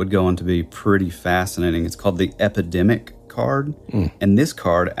that would go on to be pretty fascinating. It's called the Epidemic card. And this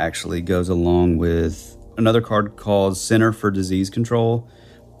card actually goes along with another card called Center for Disease Control,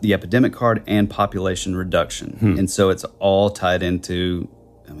 the Epidemic card, and Population Reduction. And so it's all tied into,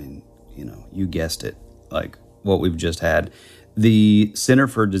 you guessed it, like what we've just had. The Center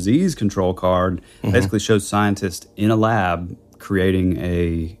for Disease Control card basically shows scientists in a lab creating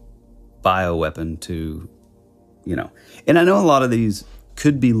a bioweapon to, and I know a lot of these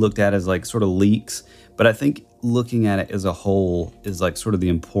could be looked at as like sort of leaks, but I think looking at it as a whole is like sort of the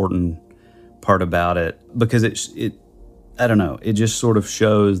important part about it, because it I don't know, it just sort of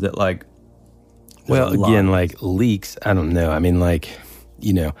shows that like, well, again, like leaks, I don't know.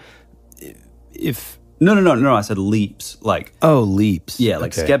 If No, I said leaps. Like, oh, leaps. Yeah,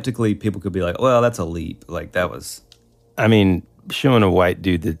 like skeptically, people could be like, well, that's a leap. Like that was. Showing a white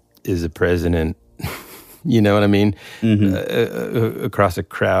dude that is a president, you know what I mean? Across a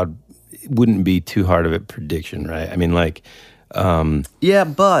crowd wouldn't be too hard of a prediction, right? Yeah,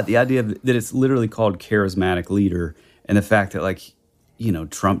 but the idea that it's literally called charismatic leader, and the fact that like,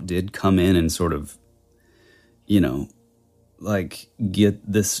 Trump did come in and sort of, like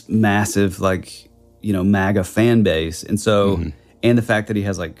get this massive like, MAGA fan base. And so, and the fact that he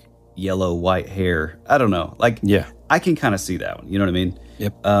has like yellow, white hair, I don't know. Like, yeah, I can kind of see that one. You know what I mean?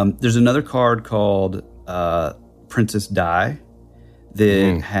 Yep. There's another card called Princess Di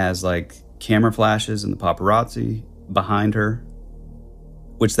that has like camera flashes and the paparazzi behind her,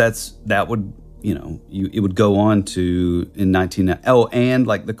 which that would, it would go on to in 19. Oh, and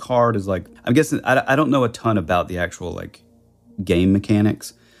like the card is like, I'm guessing, I don't know a ton about the actual like game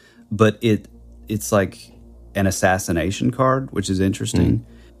mechanics, but it's like an assassination card, which is interesting.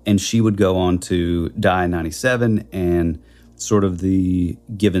 And she would go on to die in 97, and sort of the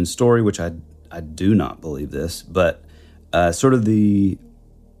given story, which I do not believe this, but sort of the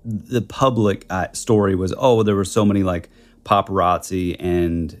public story was, there were so many like paparazzi,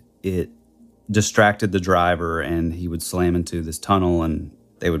 and it distracted the driver, and he would slam into this tunnel, and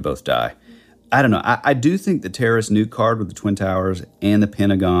they would both die. I don't know. I do think the terrorist nuke card with the Twin Towers and the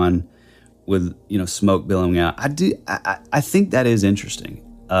Pentagon with, smoke billowing out, I think that is interesting.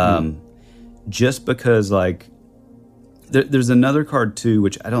 Just because, like, there's another card too,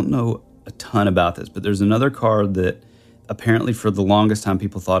 which I don't know a ton about this, but there's another card that apparently for the longest time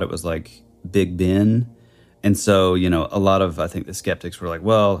people thought it was like Big Ben. And so, a lot of, I think the skeptics were like,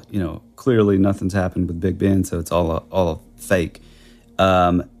 well, clearly nothing's happened with Big Ben, so it's all fake.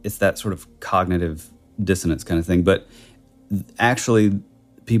 It's that sort of cognitive dissonance kind of thing. But actually,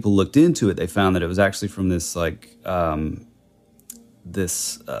 people looked into it. They found that it was actually from this like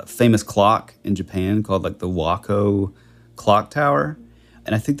this famous clock in Japan called like the Wako clock tower,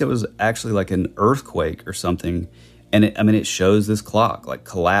 and I think that was actually like an earthquake or something. And it shows this clock like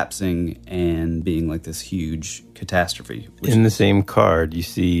collapsing and being like this huge catastrophe. In the same card, you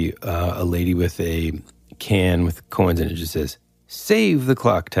see a lady with a can with coins, and it just says, "Save the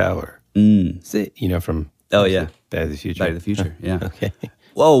clock tower." From Back to the Future. Back to the Future, yeah. Okay.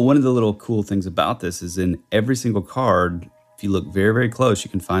 Well, one of the little cool things about this is in every single card, if you look very, very close, you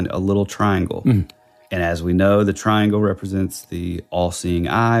can find a little triangle. And as we know, the triangle represents the all-seeing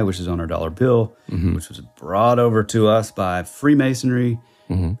eye, which is on our dollar bill, which was brought over to us by Freemasonry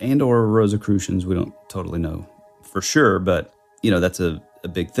and or Rosicrucians. We don't totally know for sure, but, that's a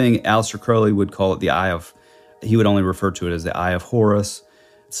big thing. Aleister Crowley would call it the eye of, he would only refer to it as the eye of Horus.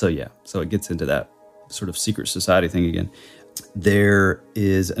 So it gets into that sort of secret society thing again. There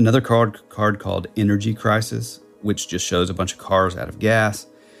is another card called Energy Crisis, which just shows a bunch of cars out of gas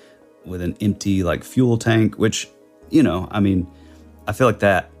with an empty like fuel tank, which, I feel like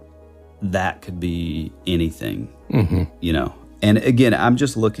that could be anything, And again, I'm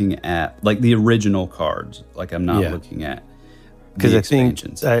just looking at like the original cards. Like I'm not looking at because I think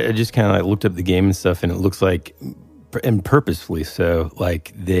I just kind of like looked up the game and stuff, and it looks like, and purposefully so,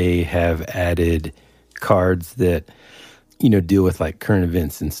 like they have added cards that deal with like current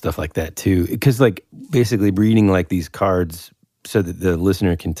events and stuff like that too. Because like basically reading like these cards so that the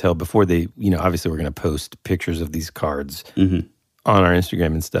listener can tell before they, obviously we're going to post pictures of these cards on our Instagram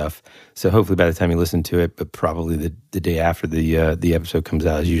and stuff. So hopefully by the time you listen to it, but probably the day after the episode comes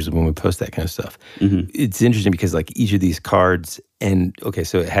out is usually when we post that kind of stuff. It's interesting because like each of these cards, and okay,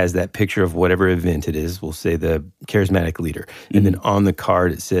 so it has that picture of whatever event it is. We'll say the charismatic leader. And then on the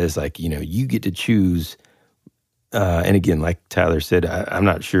card it says like, you get to choose. And again, like Tyler said, I'm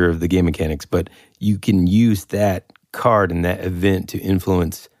not sure of the game mechanics, but you can use that card and that event to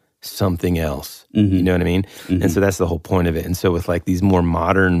influence something else. You know what I mean? And so that's the whole point of it. And so with like these more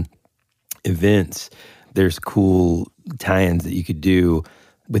modern events, there's cool tie-ins that you could do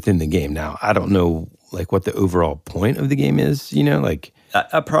within the game. Now, I don't know like what the overall point of the game is, like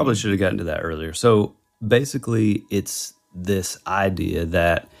I probably should have gotten to that earlier. So basically it's this idea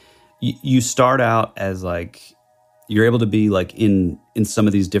that you start out as like, you're able to be like in some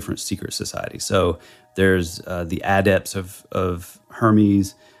of these different secret societies. So there's the Adepts of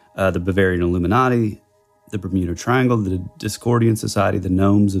Hermes, the Bavarian Illuminati, the Bermuda Triangle, the Discordian Society, the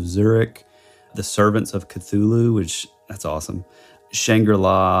Gnomes of Zurich, the Servants of Cthulhu, which that's awesome,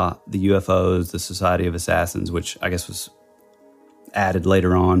 Shangri-La, the UFOs, the Society of Assassins, which I guess was added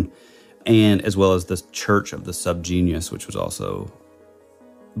later on, and as well as the Church of the Subgenius, which was also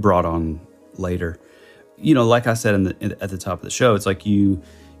brought on later. Like I said at the top of the show, it's like you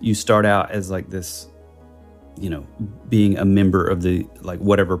start out as like this, being a member of the like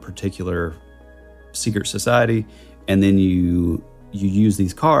whatever particular secret society, and then you use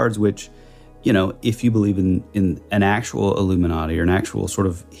these cards, which, if you believe in an actual Illuminati or an actual sort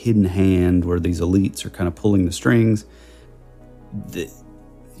of hidden hand where these elites are kind of pulling the strings,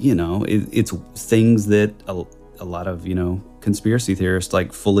 it's things that a lot of conspiracy theorists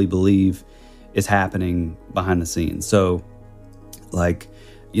like fully believe is happening behind the scenes. So like,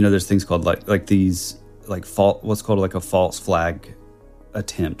 there's things called like these like what's called like a false flag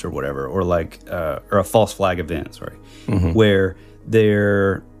attempt or whatever, or like or a false flag event, sorry, where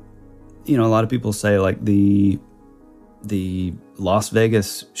they're, a lot of people say like the Las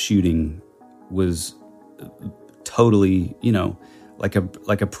Vegas shooting was totally, like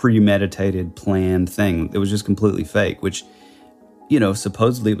a premeditated, planned thing. It was just completely fake, which,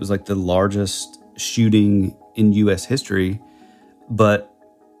 supposedly it was like the largest shooting in U.S. history, but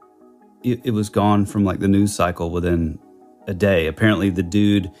it was gone from like the news cycle within a day. Apparently the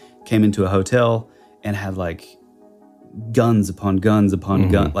dude came into a hotel and had like guns upon guns upon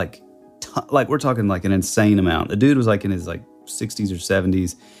guns, like we're talking like an insane amount. The dude was like in his like 60s or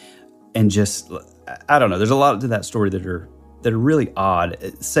 70s, and just, I don't know. There's a lot to that story that are really odd.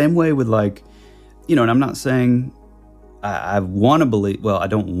 Same way with like, you know, and I'm not saying I want to believe, well, I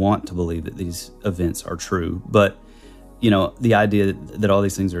don't want to believe that these events are true, but you know, the idea that all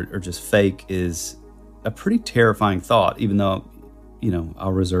these things are just fake is a pretty terrifying thought, even though, you know,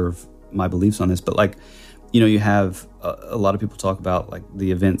 I'll reserve my beliefs on this. But like, you know, you have a lot of people talk about like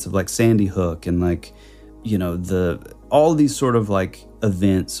the events of like Sandy Hook and like, you know, all these sort of like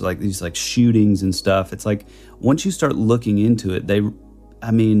events, like these like shootings and stuff. It's like, once you start looking into it,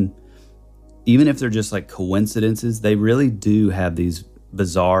 even if they're just like coincidences, they really do have these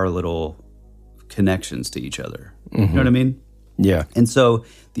bizarre little connections to each other. You know what I mean? Yeah. And so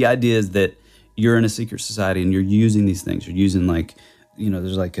the idea is that you're in a secret society and you're using these things. You're using like, you know,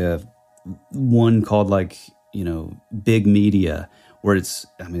 there's like one called like, you know, big media, where it's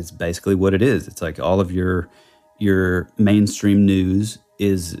basically what it is. It's like all of your mainstream news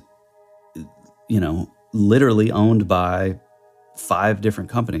is, you know, literally owned by 5 different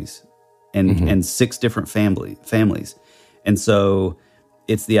companies and 6 different families. And so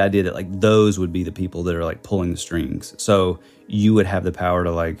it's the idea that like those would be the people that are like pulling the strings. So you would have the power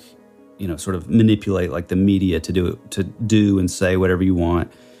to like, you know, sort of manipulate like the media to do and say whatever you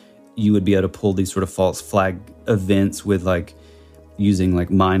want. You would be able to pull these sort of false flag events with like using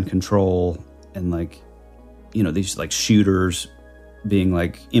like mind control and like, you know, these like shooters being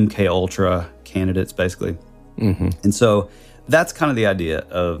like MK Ultra candidates basically. And so that's kind of the idea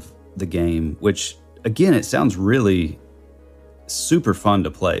of the game, which again, it sounds really super fun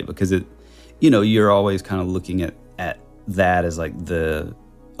to play because it, you know, you're always kind of looking at that as like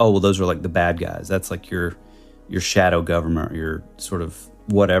those are like the bad guys. That's like your shadow government, or your sort of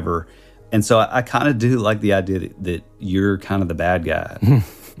whatever. And so I kind of do like the idea that you're kind of the bad guy,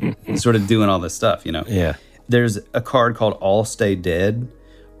 sort of doing all this stuff, you know? Yeah. There's a card called All Stay Dead,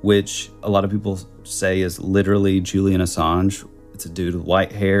 which a lot of people say is literally Julian Assange. It's a dude with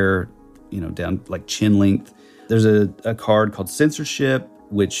white hair, you know, down like chin length. There's a card called Censorship,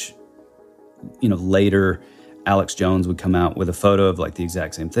 which, you know, later Alex Jones would come out with a photo of like the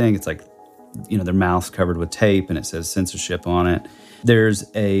exact same thing. It's like, you know, their mouth's covered with tape and it says censorship on it. There's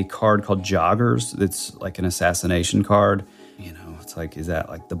a card called Joggers that's like an assassination card. You know, it's like, is that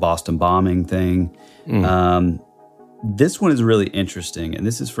like the Boston bombing thing? This one is really interesting, and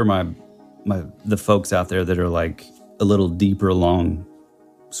this is for the folks out there that are like a little deeper along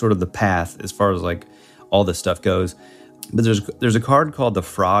sort of the path as far as like all this stuff goes. But there's a card called the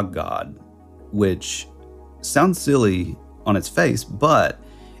Frog God, which sounds silly on its face, but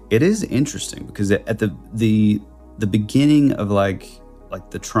it is interesting because at the beginning of like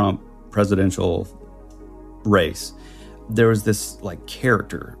the Trump presidential race, there was this like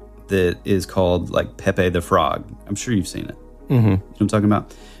character that is called like Pepe the Frog. I'm sure you've seen it. You know what I'm talking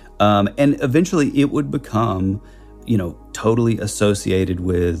about? And eventually it would become, you know, totally associated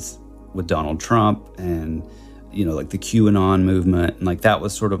with Donald Trump and, you know, like the QAnon movement. And like that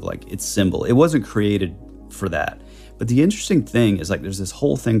was sort of like its symbol. It wasn't created for that. But the interesting thing is like there's this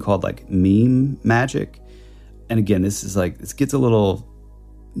whole thing called like meme magic. And again, this is like, this gets a little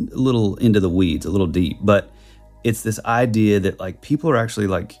into the weeds, a little deep, but it's this idea that like people are actually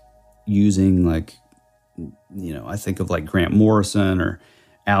like using like, you know, I think of like Grant Morrison or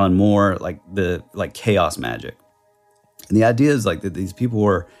Alan Moore, like the like chaos magic. And the idea is like that these people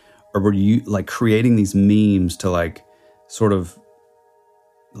were like creating these memes to like sort of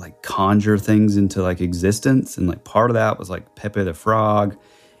like conjure things into like existence. And like part of that was like Pepe the Frog.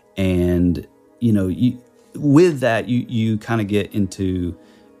 And, you know, with that, you kind of get into,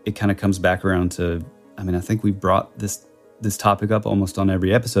 it kind of comes back around to, I mean, I think we brought this topic up almost on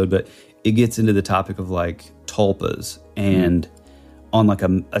every episode, but it gets into the topic of like tulpas. And on like a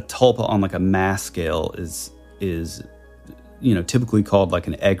tulpa on like a mass scale is, you know, typically called like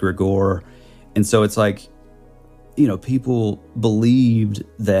an egregore. And so it's like, you know, people believed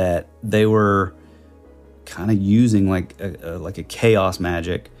that they were kind of using like a chaos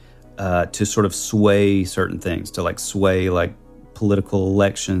magic to sort of sway certain things, to like sway like political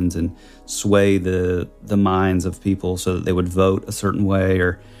elections and sway the minds of people so that they would vote a certain way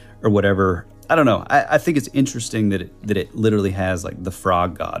or whatever. I don't know. I think it's interesting that it literally has like the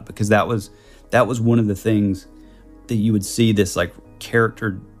frog god, because that was one of the things that you would see this like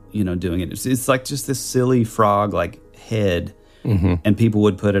character, you know, doing it. It's like just this silly frog like head, and people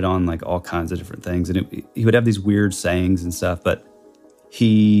would put it on like all kinds of different things, and he would have these weird sayings and stuff. But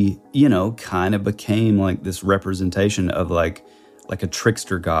he, kind of became like this representation of like a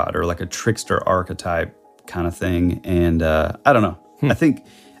trickster god or like a trickster archetype kind of thing. And I don't know. I think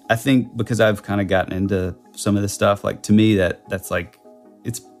because I've kind of gotten into some of this stuff, like to me that's like,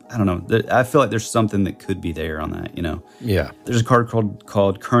 it's, I don't know. I feel like there's something that could be there on that, Yeah. There's a card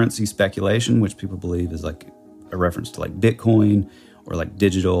called currency speculation, which people believe is like a reference to like Bitcoin or like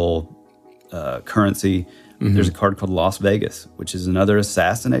digital currency. Mm-hmm. There's a card called Las Vegas, which is another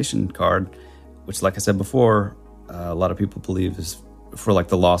assassination card, which, like I said before, a lot of people believe is for like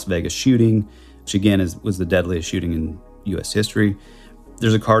the Las Vegas shooting, which again was the deadliest shooting in U.S. history.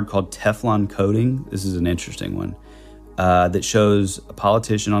 There's a card called Teflon coating. This is an interesting one that shows a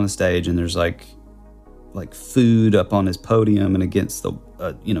politician on a stage, and there's like food up on his podium and against the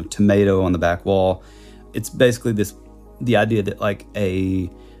tomato on the back wall. It's basically the idea that like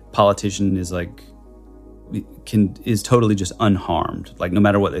a politician is like is totally just unharmed, like no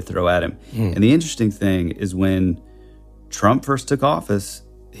matter what they throw at him. And the interesting thing is when Trump first took office,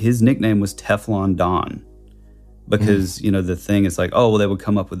 his nickname was Teflon Don, because the thing is like, oh well, they would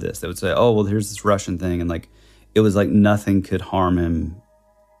come up with this. They would say, oh well, here's this Russian thing, and like it was like nothing could harm him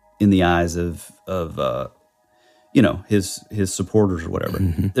in the eyes of his supporters or whatever.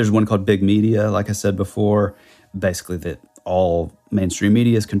 There's one called Big Media, like I said before, basically that all mainstream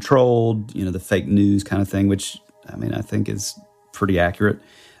media is controlled, the fake news kind of thing, which I mean I think is pretty accurate.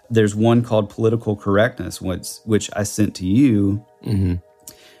 There's one called Political Correctness, which I sent to you,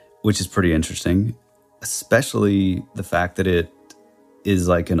 which is pretty interesting, especially the fact that it is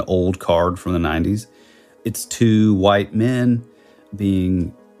like an old card from the 90s. It's two white men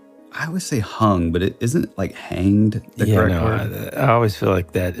being, I always say hung, but it isn't like hanged the correct word. I always feel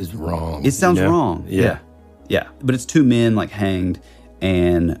like that is wrong. It sounds wrong. Yeah. But it's two men like hanged,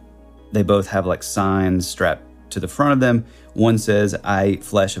 and they both have like signs strapped to the front of them. One says, "I ate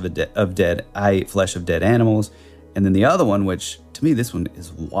flesh of dead animals," and then the other one, which to me this one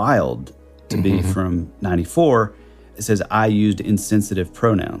is wild to be from '94, it says, "I used insensitive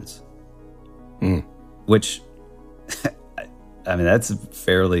pronouns," which. I mean, that's a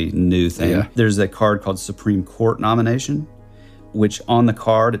fairly new thing. Yeah. There's a card called Supreme Court nomination, which on the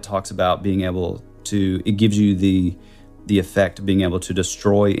card, it talks about being able to, it gives you the effect of being able to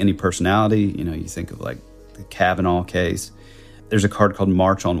destroy any personality. You think of like the Kavanaugh case. There's a card called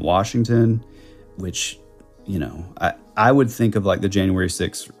March on Washington, which, I would think of like the January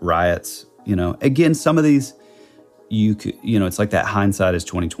 6th riots. Again, some of these, you could, it's like that hindsight is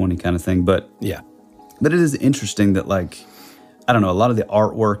 2020 kind of thing. But yeah, but it is interesting that like, I don't know, a lot of the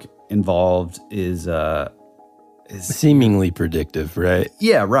artwork involved is seemingly predictive, right?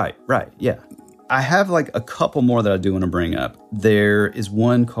 Yeah, right, yeah. I have like a couple more that I do want to bring up. There is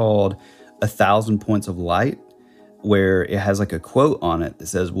one called 1,000 Points of Light, where it has like a quote on it that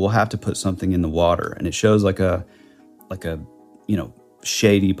says, "We'll have to put something in the water," and it shows like a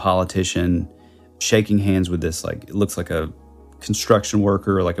shady politician shaking hands with this, like it looks like a construction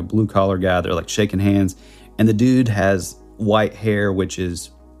worker or like a blue collar guy. They're like shaking hands, and the dude has white hair, which is,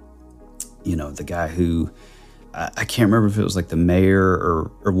 the guy who, I can't remember if it was like the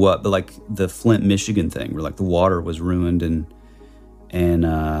mayor or what, but like the Flint, Michigan thing where like the water was ruined and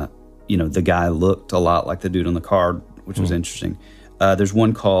the guy looked a lot like the dude on the card, which was interesting. There's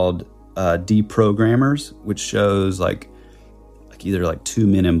one called Deprogrammers, which shows like either like two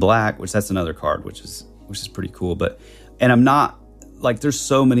men in black, which that's another card, which is pretty cool. And I'm not like, there's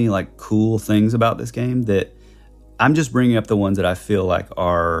so many like cool things about this game that I'm just bringing up the ones that I feel like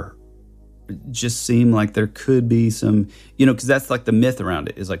are just seem like there could be some, because that's like the myth around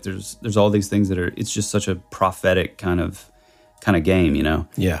it is like there's all these things that are, it's just such a prophetic kind of game,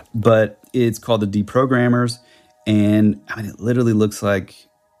 Yeah. But it's called the Deprogrammers, and I mean it literally looks like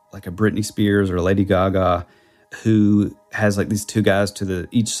a Britney Spears or a Lady Gaga who has like these two guys to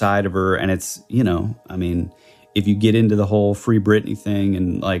each side of her, and it's I mean if you get into the whole Free Britney thing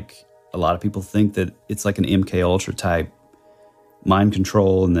and like. A lot of people think that it's like an MK Ultra type mind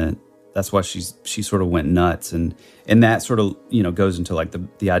control, and that's why she sort of went nuts, and that sort of goes into like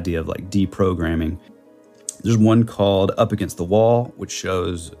the idea of like deprogramming. There's one called Up Against the Wall, which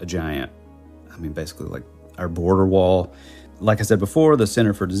shows a giant, I mean basically like our border wall. Like I said before, the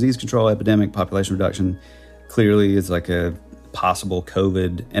Center for Disease Control, Epidemic, Population Reduction clearly is like a possible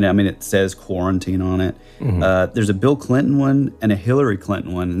COVID, and I mean it says quarantine on it. There's a Bill Clinton one and a Hillary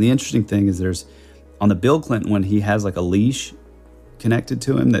Clinton one, and the interesting thing is there's on the Bill Clinton one he has like a leash connected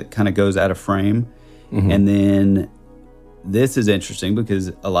to him that kind of goes out of frame, and then this is interesting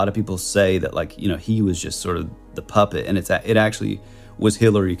because a lot of people say that like he was just sort of the puppet, and it actually was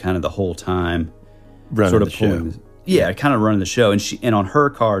Hillary kind of the whole time running sort of the pulling show. Yeah, kind of running the show. And on her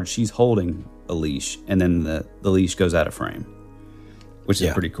card, she's holding a leash, and then the leash goes out of frame, which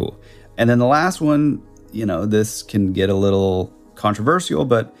is pretty cool. And then the last one, this can get a little controversial,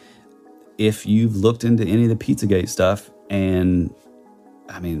 but if you've looked into any of the Pizzagate stuff, and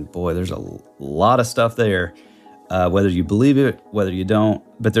I mean, boy, there's a lot of stuff there, whether you believe it, whether you don't,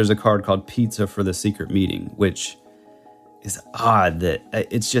 but there's a card called Pizza for the Secret Meeting, which is odd that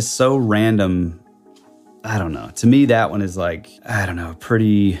it's just so random. I don't know. To me, that one is like, I don't know,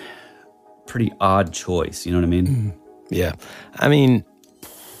 pretty odd choice. You know what I mean? Yeah. I mean,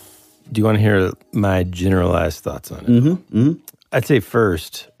 do you want to hear my generalized thoughts on it? Mm-hmm. I'd say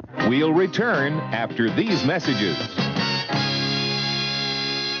first, We'll return after these messages.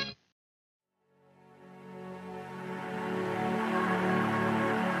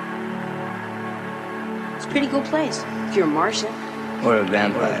 It's a pretty cool place if you're a Martian. Or a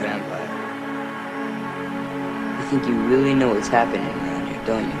vampire. You think you really know what's happening around here,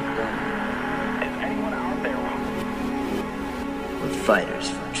 don't you? Is anyone out there? We're fighters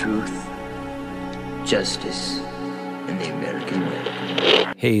for truth, justice, and the American way.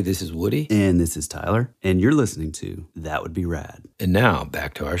 hey, this is Woody. And this is Tyler, and you're listening to That Would Be Rad. And now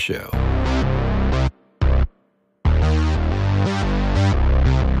back to our show.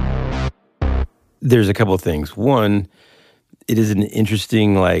 There's a couple of things. One, it is an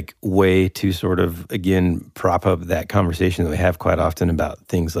interesting way to sort of, again, prop up that conversation that we have quite often about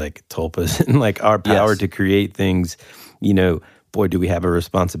things like tulpas and our power to create things. Boy, do we have a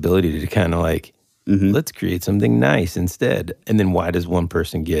responsibility to kind of let's create something nice instead. And then why does one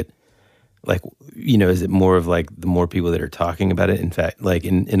person get is it more of the more people that are talking about it? In fact,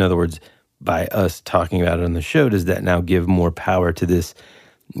 in other words, by us talking about it on the show, does that now give more power to this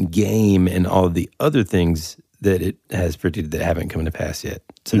game and all of the other things that it has predicted that haven't come to pass yet?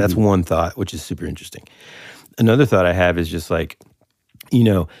 So that's one thought, which is super interesting. Another thought I have is just it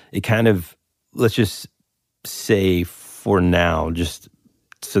kind of, let's just say for now, just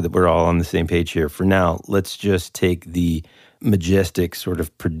so that we're all on the same page here, for now, let's just take the majestic sort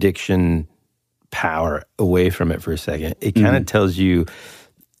of prediction power away from it for a second. It kind of tells you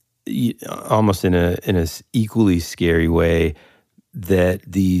almost in a equally scary way that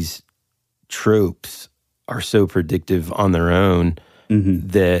these tropes are so predictive on their own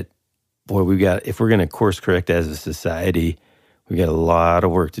that, boy, if we're going to course correct as a society, we've got a lot of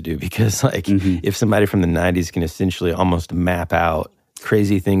work to do, because if somebody from the 90s can essentially almost map out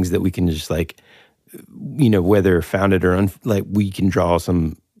crazy things that we can just whether founded or we can draw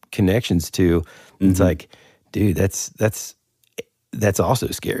some connections to, it's dude, that's also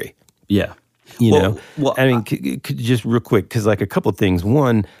scary. Yeah. Well, I mean, could just real quick, because a couple of things.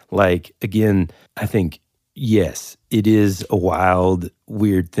 One, again, I think, yes, it is a wild,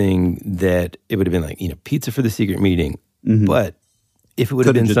 weird thing that it would have been Pizza for the Secret Meeting. But if it would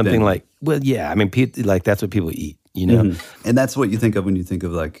have been something that's what people eat, And that's what you think of when you think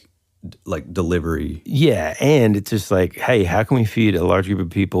of delivery. Yeah, and it's just hey, how can we feed a large group of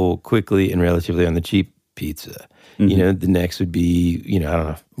people quickly and relatively on the cheap pizza? The next would be, I don't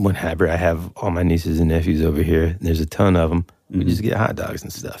know, whenever I have all my nieces and nephews over here, and there's a ton of them, we just get hot dogs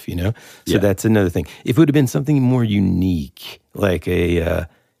and stuff, So that's another thing. If it would have been something more unique, I think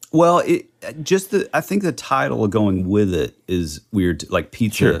the title going with it is weird,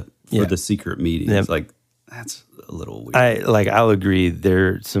 pizza for the secret meeting. It's that's a little weird. I'll agree.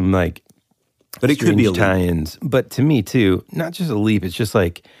 There's some but it could be a tie-ins. But to me too, not just a leap. It's just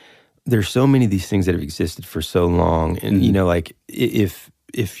there's so many of these things that have existed for so long, and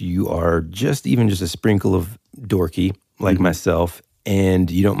if you are just a sprinkle of dorky like myself, and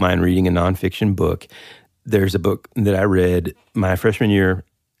you don't mind reading a nonfiction book, there's a book that I read my freshman year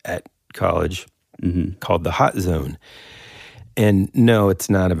at college called The Hot Zone. And no, it's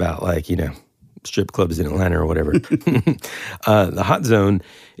not about strip clubs in Atlanta or whatever. The Hot Zone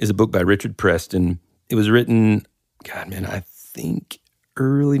is a book by Richard Preston. It was written, I think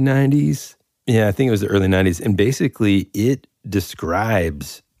early 90s. Yeah, I think it was the early 90s. And basically it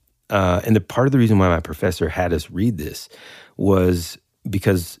describes, and the part of the reason why my professor had us read this was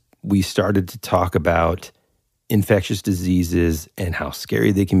because we started to talk about infectious diseases and how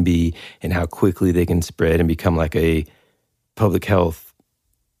scary they can be and how quickly they can spread and become a public health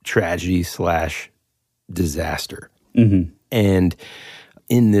tragedy / disaster. And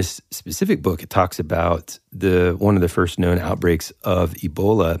in this specific book, it talks about one of the first known outbreaks of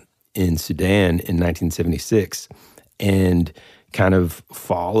Ebola in Sudan in 1976, and kind of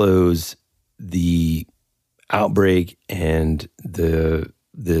follows the outbreak and the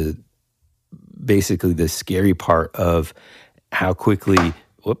basically the scary part of how quickly,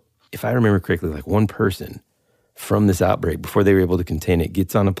 if I remember correctly, one person from this outbreak before they were able to contain it.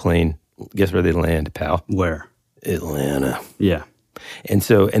 Gets on a plane. Guess where they land, pal? Where? Atlanta. Yeah. And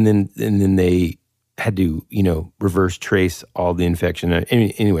then they had to, reverse trace all the infection.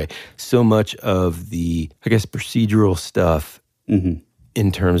 Anyway, so much of the, I guess, procedural stuff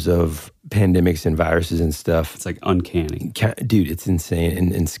in terms of pandemics and viruses and stuff. It's like uncanny. Dude, it's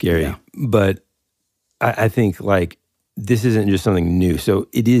insane and scary. Yeah. But I think, like, this isn't just something new. So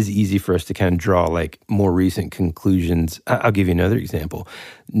it is easy for us to kind of draw, like, more recent conclusions. I'll give you another example,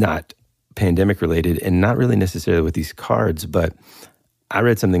 not pandemic related and not really necessarily with these cards, but I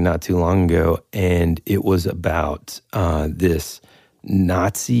read something not too long ago, and it was about this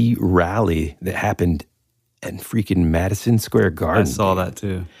Nazi rally that happened at freaking Madison Square Garden. I saw that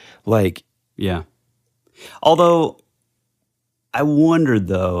too. Like, yeah. Although, I wondered,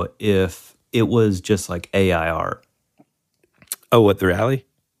 though, if it was just like AI art. oh, what, the rally?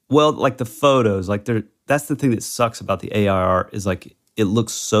 Well, like the photos, like that's the thing that sucks about the AI art is like it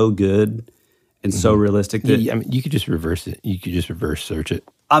looks so good and so realistic that I mean, you could just reverse it. You could just reverse search it.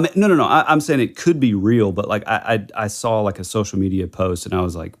 I mean, no. I'm saying it could be real, but like I saw like a social media post and I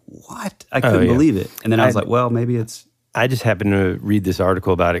was like, what? I couldn't believe it. And then I was like, well, maybe it's. I just happened to read this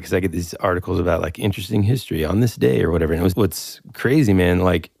article about it because I get these articles about like interesting history on this day or whatever. And it was what's crazy, man.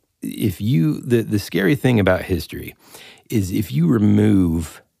 Like, if you the scary thing about history is if you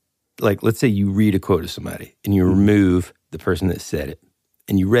remove, like, let's say you read a quote of somebody and you remove the person that said it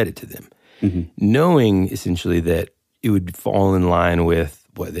and you read it to them. Knowing essentially that it would fall in line with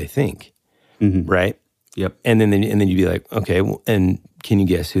what they think, right? Yep. And then you'd be like, okay, well, and can you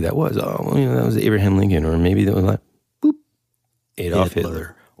guess who that was? Oh, well, that was Abraham Lincoln, or maybe that was like, boop, Adolf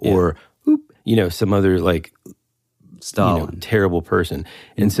Hitler, or boop, some other like Stalin, terrible person.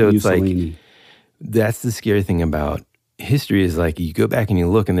 And so it's Mussolini. like, that's the scary thing about history is like you go back and you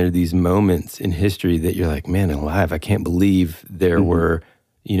look, and there are these moments in history that you're like, man alive, I can't believe there were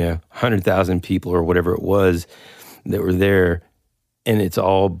 100,000 people or whatever it was that were there, and it's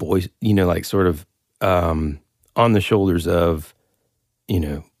all boys, like sort of on the shoulders of,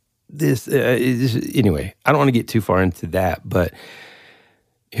 this. Anyway, I don't want to get too far into that, but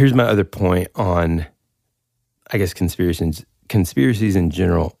here's my other point on, I guess, conspiracies in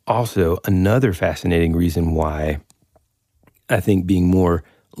general. Also, another fascinating reason why I think being more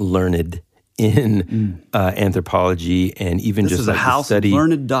learned in anthropology and even this just is like a house the study, of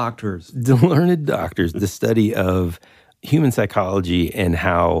learned doctors. The learned doctors, the study of human psychology and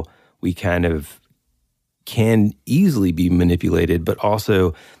how we kind of can easily be manipulated, but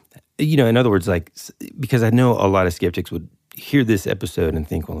also, in other words, like, because I know a lot of skeptics would hear this episode and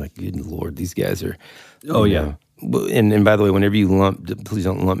think, well, like, good Lord, these guys are, Oh, yeah. And by the way, whenever you please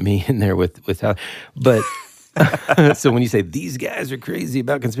don't lump me in there with Tyler. But so when you say these guys are crazy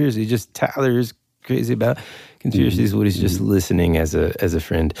about conspiracy, just Tyler's crazy about conspiracies, Woody's just listening as a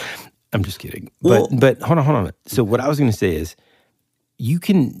friend. I'm just kidding. But hold on. So what I was going to say is, you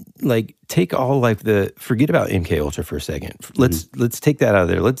can like take all like forget about MK Ultra for a second. Let's take that out of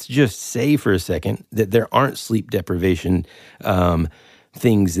there. Let's just say for a second that there aren't sleep deprivation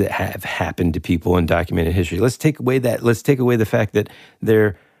things that have happened to people in documented history. Let's take away that. Let's take away the fact that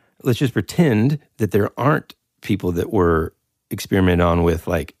let's just pretend that there aren't people that were experimented on with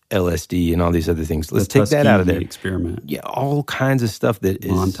like LSD and all these other things. Let's take that out of there. Experiment. Yeah, all kinds of stuff that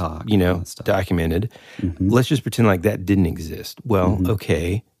is Montauk, documented. Let's just pretend like that didn't exist. Well,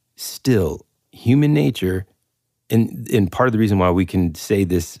 okay, still human nature, and part of the reason why we can say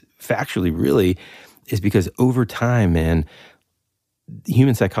this factually really is because over time, man,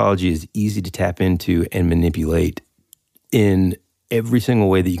 human psychology is easy to tap into and manipulate in every single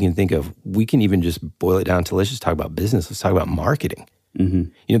way that you can think of. We can even just boil it down to, let's just talk about business. Let's talk about marketing.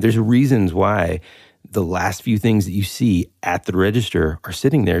 There's reasons why the last few things that you see at the register are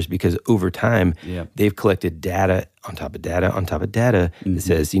sitting there is because over time, they've collected data on top of data on top of data that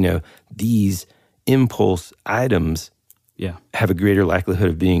says, these impulse items have a greater likelihood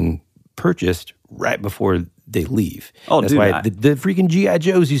of being purchased right before they leave. Oh, that's dude, why the freaking G.I.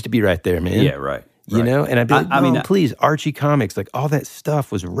 Joes used to be right there, man. Yeah, right. And I'd be like, I mean, please, Archie comics, like all that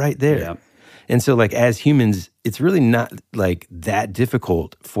stuff was right there. Yeah. And so, like, as humans, it's really not like that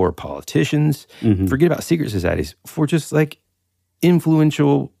difficult for politicians, forget about secret societies, for just like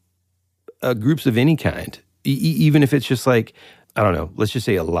influential groups of any kind, even if it's just like, I don't know, let's just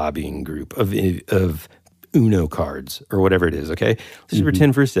say a lobbying group of Uno cards or whatever it is, okay? Let's just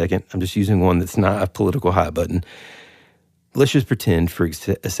pretend for a second, I'm just using one that's not a political hot button. Let's just pretend for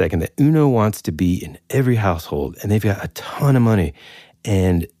a second that Uno wants to be in every household and they've got a ton of money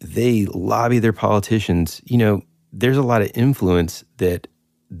and they lobby their politicians. There's a lot of influence that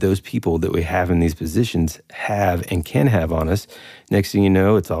those people that we have in these positions have and can have on us. Next thing you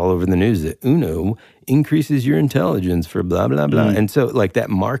know, it's all over the news that Uno increases your intelligence for blah, blah, blah. And so like that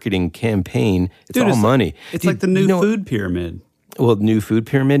marketing campaign, it's all money. It's like the new food pyramid. Well, new food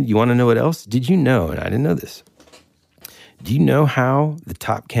pyramid. You want to know what else? Did you know, and I didn't know this, do you know how the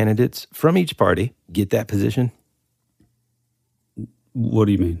top candidates from each party get that position? What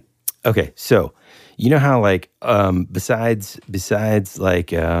do you mean? Okay, so you know how like besides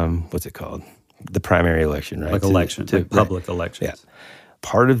like what's it called? The primary election, right? Like public elections. Yeah.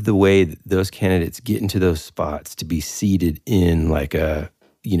 Part of the way that those candidates get into those spots to be seated in like a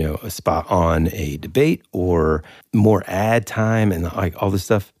spot on a debate or more ad time and like all this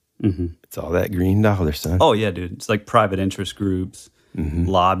stuff. Mm-hmm. It's all that green dollar, son. Oh yeah, dude. It's like private interest groups,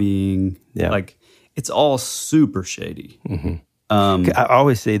 lobbying. Yeah. Like it's all super shady. Mm-hmm. I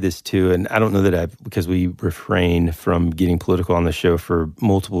always say this too, and I don't know that because we refrain from getting political on the show for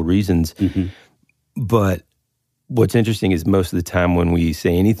multiple reasons. Mm-hmm. But what's interesting is most of the time when we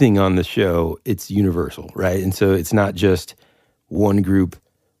say anything on the show, it's universal, right? And so it's not just one group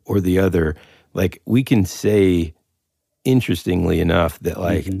or the other. Like we can say, interestingly enough, that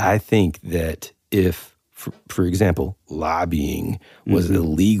like I think that if, for example, lobbying was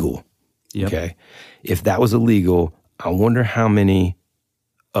illegal, okay, if that was illegal, I wonder how many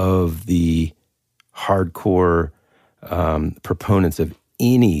of the hardcore proponents of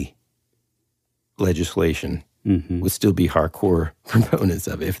any legislation would still be hardcore proponents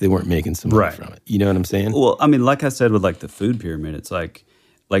of it if they weren't making some money from it. You know what I'm saying? Well, I mean, like I said with like the food pyramid, it's like,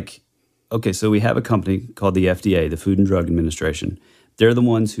 okay, so we have a company called the FDA, the Food and Drug Administration. They're the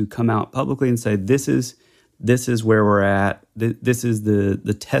ones who come out publicly and say, this is where we're at. This is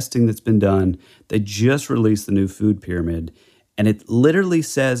the testing that's been done. They just released the new food pyramid, and it literally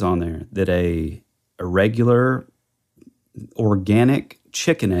says on there that a regular organic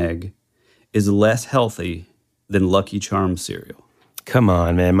chicken egg is less healthy than Lucky Charms cereal. Come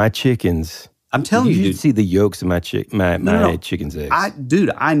on, man. My chickens. I'm telling you, you dude. should see the yolks of my chicken's eggs.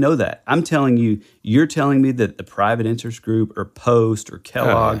 I know that. I'm telling you, you're telling me that the private interest group or Post or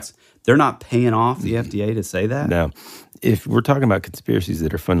Kellogg's, they're not paying off the FDA to say that? No. If we're talking about conspiracies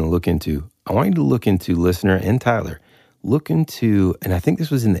that are fun to look into, I want you to look into, listener and Tyler, look into, and I think this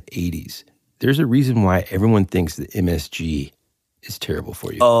was in the 80s, there's a reason why everyone thinks that MSG is terrible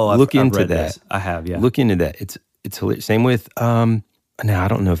for you. Oh, I've read that. This. I have, yeah. Look into that. It's hilarious. Same with, now I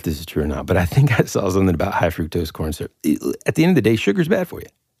don't know if this is true or not, but I think I saw something about high fructose corn syrup. At the end of the day, sugar's bad for you.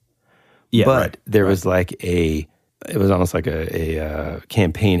 Yeah, but there was like it was almost like a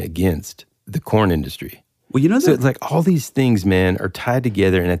campaign against the corn industry. Well, you know, so it's like all these things, man, are tied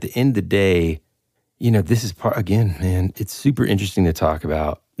together. And at the end of the day, this is part, again, man, it's super interesting to talk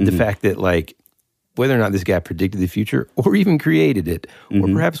about the fact that like whether or not this guy predicted the future or even created it, or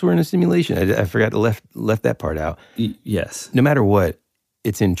perhaps we're in a simulation. I forgot to left that part out. Yes. No matter what,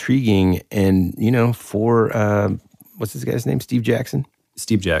 it's intriguing. And, for, what's this guy's name? Steve Jackson?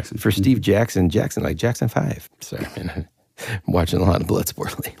 Steve Jackson. For Steve Jackson, like Jackson 5. Sorry, man. I'm watching a lot of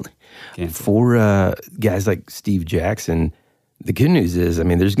Bloodsport lately. For guys like Steve Jackson, the good news is, I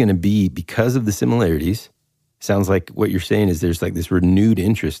mean, there's going to be, because of the similarities, sounds like what you're saying is there's like this renewed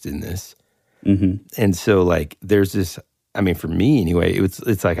interest in this. And so like there's this, I mean, for me anyway,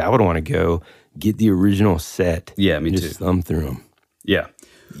 it's like I would want to go get the original set. Yeah, me and too. Just thumb through them. Yeah.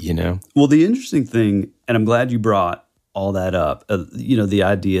 Well, the interesting thing, and I'm glad you brought all that up, the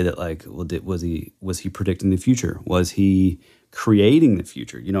idea that like, well, was he predicting the future? Was he creating the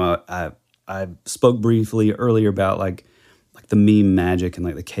future? I spoke briefly earlier about like the meme magic and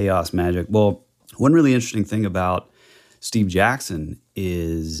like the chaos magic. Well, one really interesting thing about Steve Jackson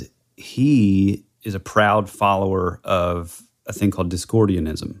is he is a proud follower of a thing called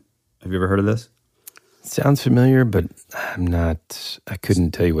Discordianism. Have you ever heard of this? Sounds familiar, but I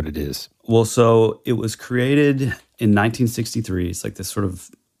couldn't tell you what it is. Well, so it was created in 1963. It's like this sort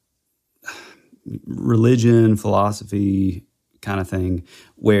of religion, philosophy kind of thing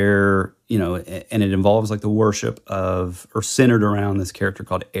where, and it involves like the worship of, or centered around this character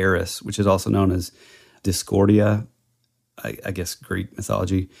called Eris, which is also known as Discordia, I guess Greek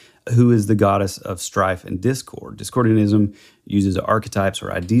mythology, who is the goddess of strife and discord. Discordianism uses archetypes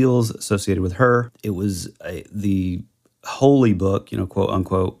or ideals associated with her. It was the holy book, quote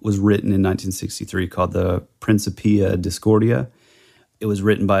unquote, was written in 1963 called the Principia Discordia. It was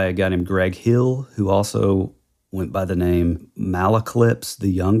written by a guy named Greg Hill, who also went by the name Malaclips the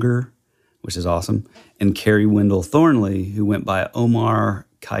Younger, which is awesome, and Carrie Wendell Thornley, who went by Omar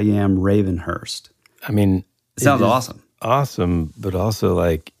Khayyam Ravenhurst. I mean, it sounds awesome. Awesome, but also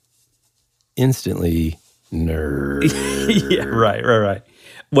like instantly nerd. Yeah, right.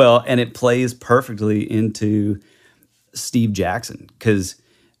 Well, and it plays perfectly into Steve Jackson because,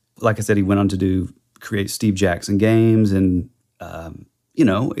 like I said, he went on to create Steve Jackson games, and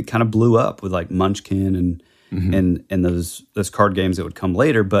it kind of blew up with like Munchkin and those card games that would come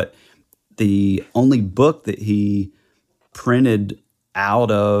later. But the only book that he printed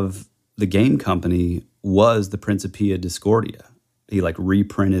out of the game company was the Principia Discordia. He like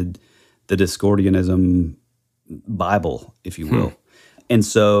reprinted the Discordianism Bible, if you will. And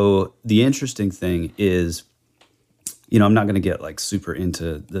so the interesting thing is, I'm not going to get like super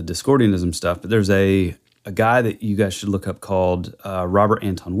into the Discordianism stuff, but there's a guy that you guys should look up called Robert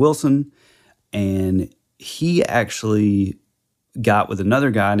Anton Wilson, and he actually got with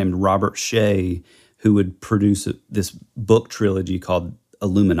another guy named Robert Shea, who would produce this book trilogy called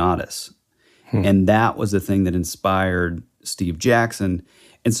Illuminatus. And that was the thing that inspired Steve Jackson.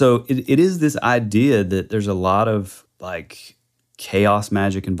 And so it is this idea that there's a lot of like chaos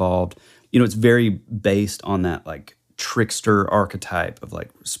magic involved. It's very based on that like trickster archetype of like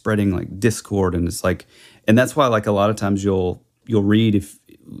spreading like discord, and it's like, and that's why like a lot of times you'll read,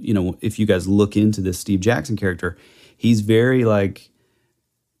 if you guys look into this Steve Jackson character, he's very like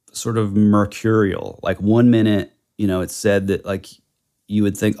sort of mercurial. Like one minute, it's said that like you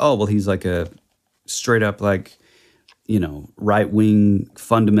would think, oh well, he's like a straight up like right-wing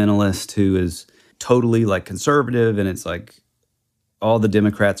fundamentalist who is totally like conservative, and it's like all the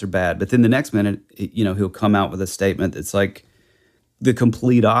Democrats are bad. But then the next minute, he'll come out with a statement that's like the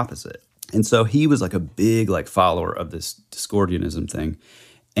complete opposite. And so he was like a big like follower of this Discordianism thing.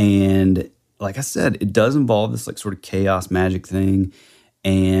 And like I said, it does involve this like sort of chaos magic thing.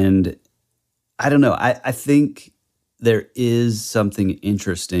 And I don't know, I think there is something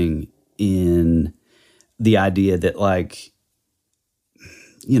interesting in the idea that like,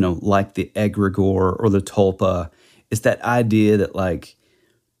 like the egregore or the tulpa, it's that idea that like,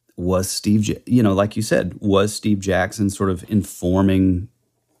 was Steve, like you said, was Steve Jackson sort of informing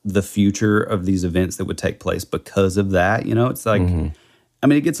the future of these events that would take place because of that? It's like, I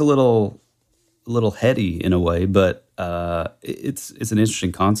mean, it gets a little heady in a way, but it's an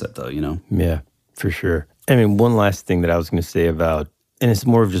interesting concept though, Yeah, for sure. I mean, one last thing that I was going to say about, and it's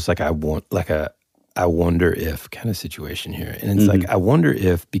more of just like I wonder if kind of situation here. And it's like, I wonder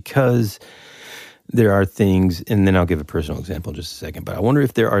if, because there are things, and then I'll give a personal example in just a second, but I wonder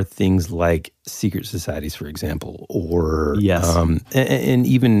if there are things like secret societies, for example, or, and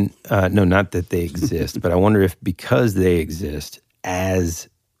even, no, not that they exist, but I wonder if because they exist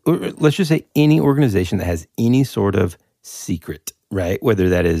or let's just say any organization that has any sort of secret, right? Whether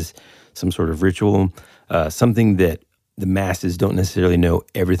that is some sort of ritual, something that the masses don't necessarily know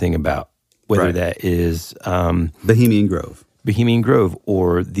everything about, whether that is Bohemian Grove,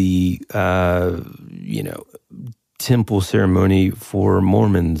 or the temple ceremony for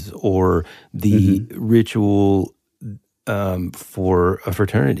Mormons, or the ritual for a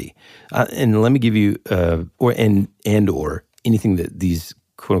fraternity, and let me give you or anything that these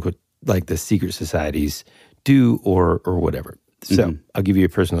quote unquote like the secret societies do or whatever. So I'll give you a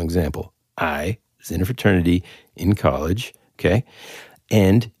personal example. I was in a fraternity in college, okay?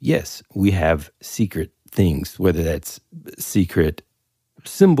 And yes, we have secret things, whether that's secret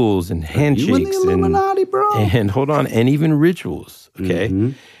symbols and handshakes you and the Illuminati, bro. And hold on, and even rituals,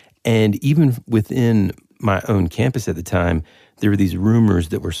 okay? And even within my own campus at the time, there were these rumors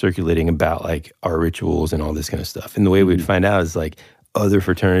that were circulating about like our rituals and all this kind of stuff. And the way we'd find out is like other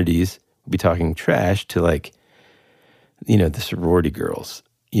fraternities would be talking trash to like, the sorority girls,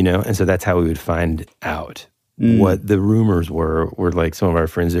 And so that's how we would find out what the rumors were like some of our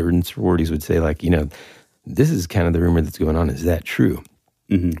friends that were in sororities would say like, this is kind of the rumor that's going on. Is that true?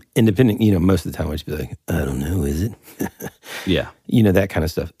 And depending, most of the time I'd just be like, I don't know, is it? Yeah. That kind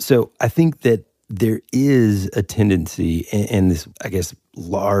of stuff. So I think that there is a tendency and this, I guess,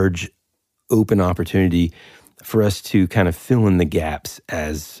 large open opportunity for us to kind of fill in the gaps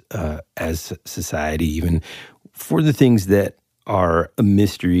as society, even for the things that are a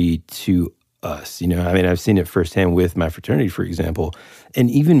mystery to us. I mean, I've seen it firsthand with my fraternity, for example,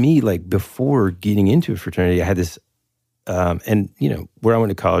 and even me, like before getting into a fraternity, I had this, and where I went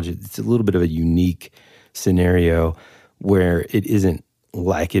to college, it's a little bit of a unique scenario where it isn't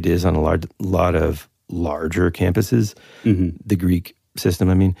like it is on a lot of larger campuses, the Greek system,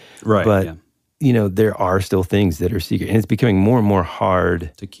 I mean. Right, but, there are still things that are secret, and it's becoming more and more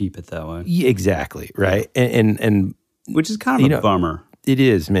hard to keep it that way. Yeah, exactly, right? And which is kind of a bummer. It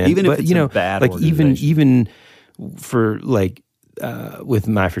is, man. Even if it's a bad like organization. even for like with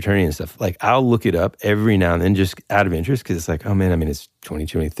my fraternity and stuff, like I'll look it up every now and then just out of interest because it's like, oh man, I mean, it's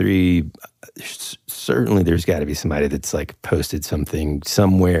 2023. Certainly there's got to be somebody that's like posted something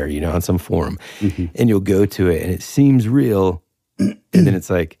somewhere, you know, on some forum. And you'll go to it and it seems real. And then it's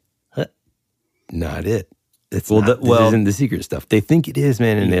like, huh, not it. It's this isn't the secret stuff. They think it is,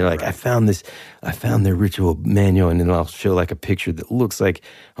 man. And they're like, I found their ritual manual. And then I'll show like a picture that looks like,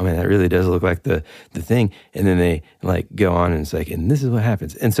 oh man, that really does look like the thing. And then they like go on and it's like, and this is what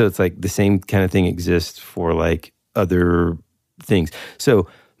happens. And so it's like the same kind of thing exists for like other things. So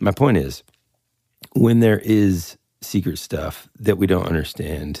my point is, when there is secret stuff that we don't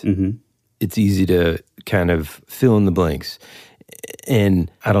understand, it's easy to kind of fill in the blanks. And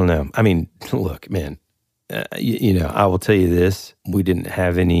I don't know. I mean, look, man, you know, I will tell you this. We didn't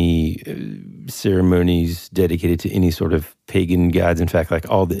have any ceremonies dedicated to any sort of pagan gods. In fact, like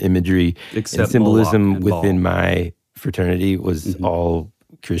all the imagery and symbolism within my fraternity was all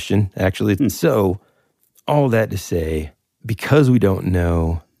Christian, actually. So all that to say, because we don't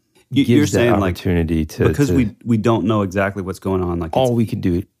know, you're saying opportunity like, to... Because we don't know exactly what's going on. Like all we can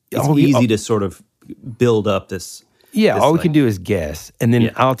do... It's easy to sort of build up this... Yeah, all we can do is guess. And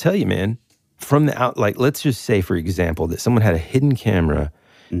then I'll tell you, man, from the out, like, let's just say, for example, that someone had a hidden camera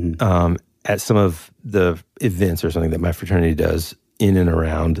at some of the events or something that my fraternity does in and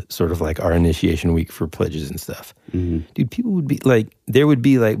around sort of like our initiation week for pledges and stuff. Dude, people would be like, there would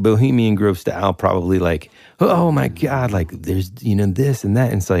be like Bohemian Grove style, probably like, oh my God, like there's, you know, this and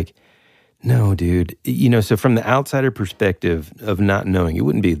that. And it's like, no, dude, you know, so from the outsider perspective of not knowing, it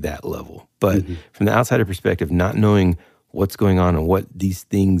wouldn't be that level. But from the outsider perspective, not knowing what's going on and what these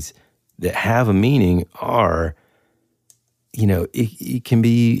things that have a meaning are, you know, it can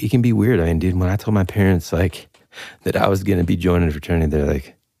be weird. I mean, dude, when I told my parents like that I was going to be joining a fraternity, they're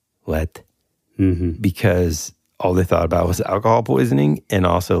like, what? Because all they thought about was alcohol poisoning and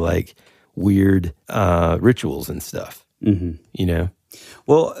also like weird rituals and stuff, you know?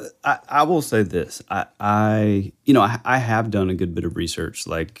 Well, I will say this. I have done a good bit of research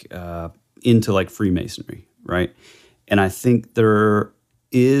like into like Freemasonry, right? And I think there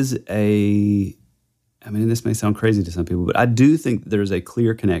is I mean, this may sound crazy to some people, but I do think there's a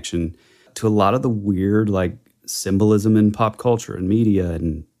clear connection to a lot of the weird like symbolism in pop culture and media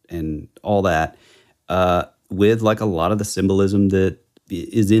and all that with like a lot of the symbolism that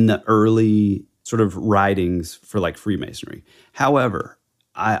is in the early sort of writings for like Freemasonry. However,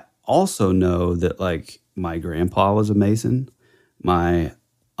 I also know that like my grandpa was a Mason, my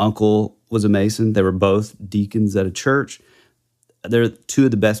uncle was a Mason. They were both deacons at a church. They're two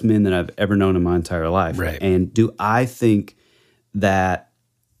of the best men that I've ever known in my entire life. Right. And do I think that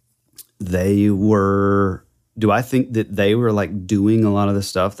they were like doing a lot of the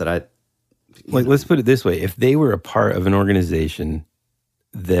stuff that I... Like, let's put it this way. If they were a part of an organization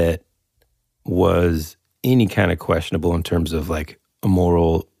that was any kind of questionable in terms of like a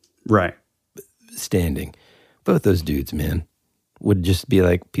moral standing, both those dudes, man, would just be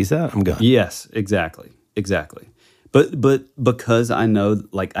like, peace out, I'm gone. Yes, exactly. But because I know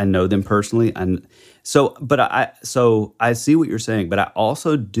them personally, so I see what you're saying, but I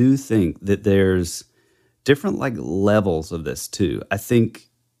also do think that there's different like levels of this too. I think,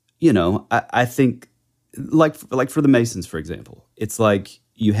 you know, I think like for the Masons, for example, it's like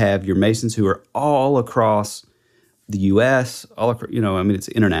you have your Masons who are all across the U.S., all across, you know, I mean, it's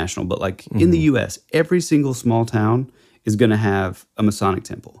international, but like in the U.S., every single small town is going to have a Masonic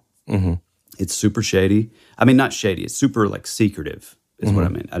temple. It's super shady. I mean, not shady. It's super like secretive is what I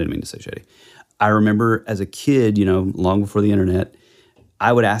mean. I didn't mean to say shady. I remember as a kid, you know, long before the internet,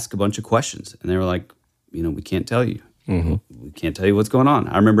 I would ask a bunch of questions and they were like, you know, we can't tell you. We can't tell you what's going on.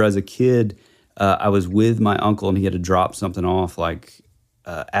 I remember as a kid, I was with my uncle and he had to drop something off like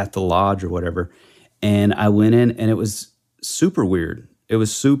at the lodge or whatever. And I went in and it was super weird. It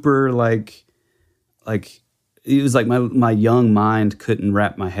was super like it was like my young mind couldn't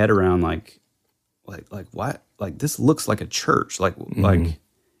wrap my head around like what? Like this looks like a church. Like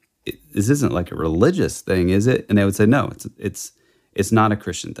this isn't like a religious thing, is it? And they would say, no, it's not a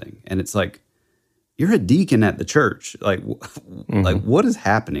Christian thing. And it's like, you're a deacon at the church. Like, like what is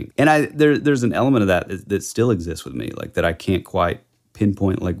happening? And there's an element of that still exists with me, like that I can't quite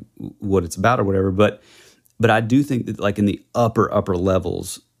pinpoint like what it's about or whatever. But I do think that like in the upper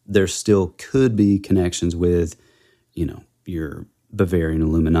levels, there still could be connections with, you know, your Bavarian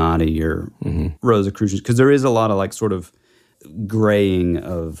Illuminati, your Rosicrucians, because there is a lot of like sort of graying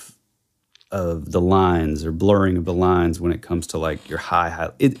of the lines or blurring of the lines when it comes to like your high.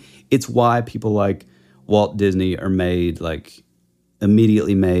 It's why people like Walt Disney are made like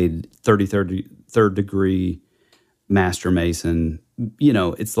immediately made 33rd degree Master Mason. You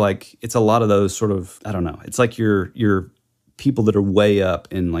know, it's a lot of those sort of, I don't know. It's like your people that are way up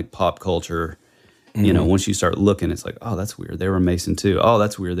in like pop culture. You know, once you start looking, it's like, oh, that's weird. They were a Mason too. Oh,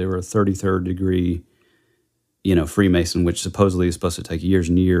 that's weird. They were a 33rd degree, you know, Freemason, which supposedly is supposed to take years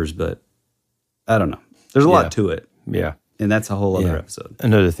and years, but I don't know. There's a lot to it. Yeah. And that's a whole other episode.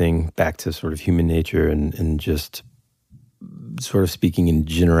 Another thing, back to sort of human nature and just sort of speaking in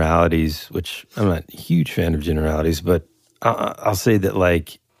generalities, which I'm not a huge fan of generalities, but I'll say that,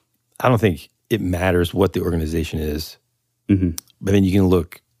 like, I don't think it matters what the organization is. But then you can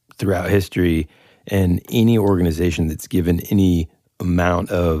look throughout history, and any organization that's given any amount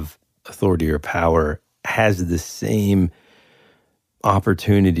of authority or power has the same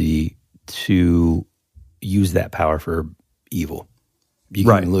opportunity to use that power for evil. You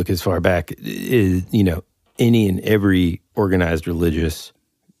can look as far back, you know, any and every organized religious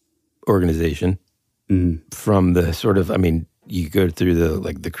organization from the sort of, I mean, you go through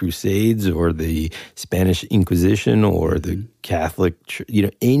the Crusades or the Spanish Inquisition or the Catholic, you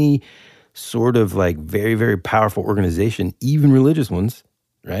know, any sort of like very, very powerful organization, even religious ones,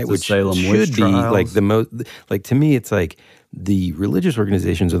 right? Which Salem should witch be trials. like the most, like to me, it's like the religious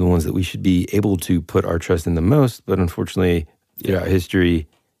organizations are the ones that we should be able to put our trust in the most. But unfortunately, throughout history,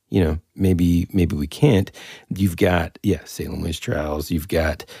 you know, maybe we can't. You've got, Salem witch trials. You've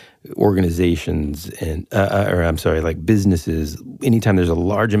got organizations and, like businesses. Anytime there's a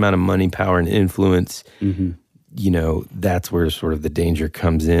large amount of money, power, and influence, you know, that's where sort of the danger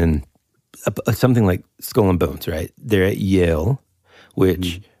comes in. Something like Skull and Bones, right? They're at Yale,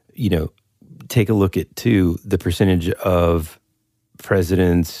 which, you know, take a look at, too, the percentage of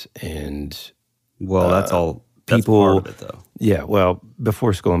presidents and... Well, that's all... That's people, part of it, though. Yeah, well,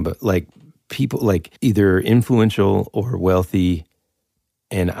 before Skull and Bones, like, people, like, either influential or wealthy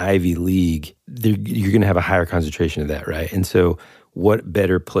and Ivy League, you're going to have a higher concentration of that, right? And so what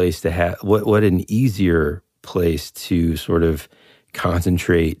better place to have... What an easier place to sort of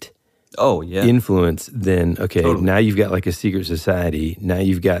concentrate... influence, then now you've got like a secret society. Now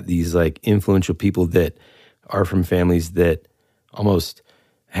you've got these like influential people that are from families that almost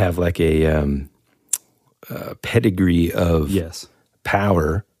have like a pedigree of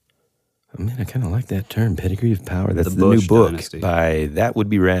power. I mean, I kind of like that term, pedigree of power. That's the new book by That Would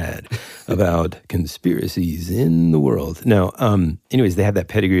Be Rad about conspiracies in the world. No, anyways, they have that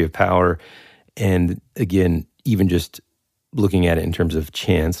pedigree of power. And again, even just looking at it in terms of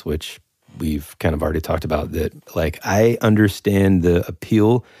chance, which we've kind of already talked about, that like I understand the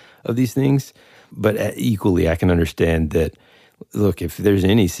appeal of these things, but equally I can understand that, look, if there's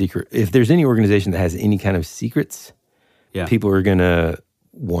any organization that has any kind of secrets, people are going to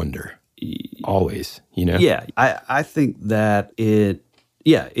wonder always, you know? Yeah, I think that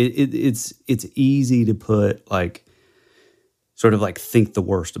it's easy to put like, sort of like think the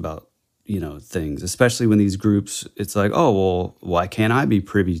worst about, you know, things, especially when these groups, it's like, oh, well, why can't I be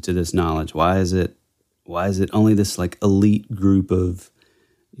privy to this knowledge? Why is it only this like elite group of,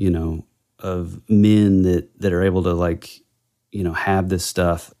 you know, of men that are able to like, you know, have this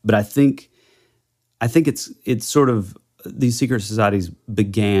stuff? But I think it's sort of, these secret societies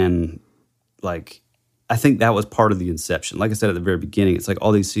began like, I think that was part of the inception. Like I said at the very beginning, it's like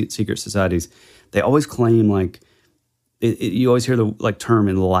all these secret societies, they always claim like, you always hear the like term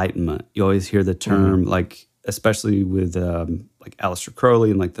enlightenment. You always hear the term like, especially with like Aleister Crowley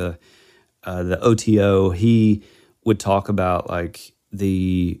and like the OTO. He would talk about like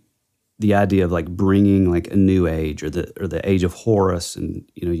the idea of like bringing like a new age or the age of Horus, and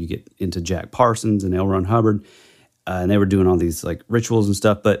you know you get into Jack Parsons and L. Ron Hubbard, and they were doing all these like rituals and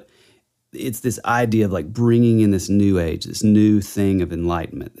stuff. But it's this idea of like bringing in this new age, this new thing of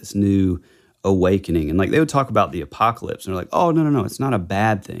enlightenment, this new awakening. And like they would talk about the apocalypse and they're like, oh, no, it's not a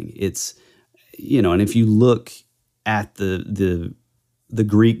bad thing. It's, you know, and if you look at the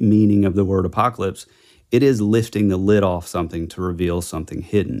Greek meaning of the word apocalypse, it is lifting the lid off something to reveal something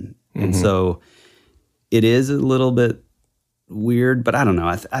hidden. And so it is a little bit weird, but I don't know.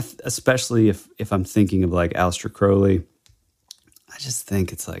 I especially if I'm thinking of like Aleister Crowley, I just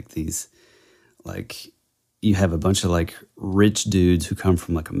think it's like these, like, you have a bunch of like rich dudes who come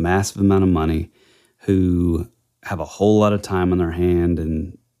from like a massive amount of money, who have a whole lot of time on their hand,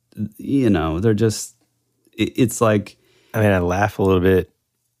 and you know they're just. It's like, I mean, I laugh a little bit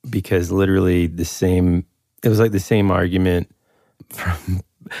because literally it was like the same argument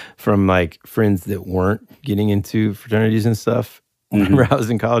from like friends that weren't getting into fraternities and stuff. Whenever I was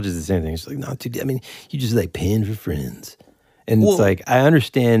in college, it's the same thing. It's like, no, dude, I mean, you just like paying for friends, and it's like I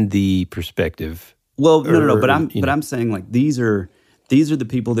understand the perspective. Well, no, but I'm saying like these are the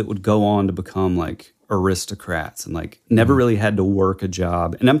people that would go on to become like aristocrats and like never really had to work a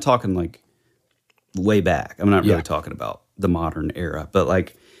job. And I'm talking like way back. I'm not really talking about the modern era, but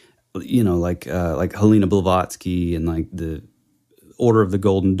like, you know, like Helena Blavatsky and like the Order of the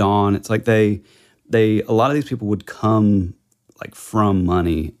Golden Dawn. It's like a lot of these people would come like from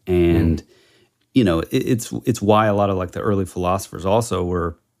money, and you know, it's why a lot of like the early philosophers also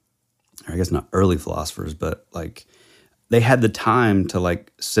were, or I guess not early philosophers, but like they had the time to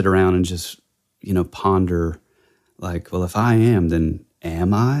like sit around and just, you know, ponder like, well, if I am, then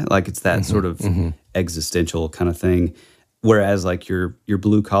am I? Like it's that sort of existential kind of thing. Whereas like your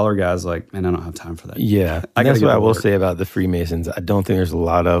blue collar guys, like, man, I don't have time for that. Yeah, that's what I will say about the Freemasons. I don't think there's a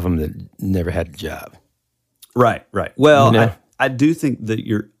lot of them that never had a job. Right. Well, You know? I do think that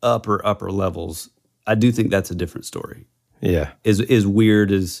your upper levels, I do think that's a different story. Yeah. As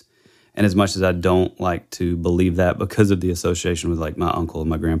weird as, and as much as I don't like to believe that because of the association with like my uncle and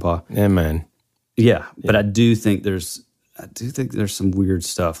my grandpa. Yeah, man. Yeah. But I do think there's some weird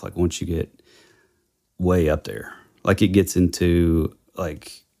stuff like once you get way up there. Like it gets into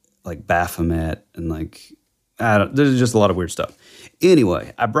like Baphomet and like, there's just a lot of weird stuff.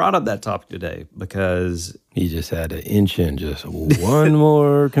 Anyway, I brought up that topic today because... He just had to inch in just one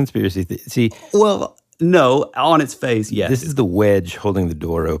more conspiracy. See... Well, no, on its face, yes. This is the wedge holding the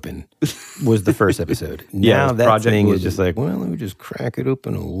door open was the first episode. Now that Project thing Blue is just like, well, let me just crack it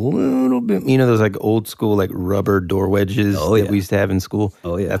open a little bit. You know those like old school like rubber door wedges that we used to have in school?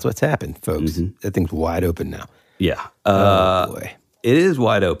 Oh, yeah. That's what's happened, folks. That thing's wide open now. Yeah. Oh, boy. It is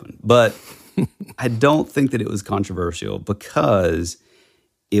wide open, but I don't think that it was controversial because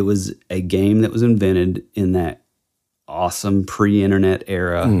it was a game that was invented in that awesome pre-internet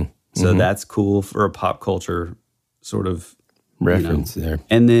era. So that's cool for a pop culture sort of reference there.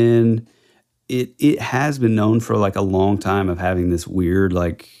 And then it has been known for like a long time of having this weird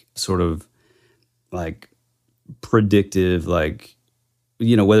like sort of like predictive, like,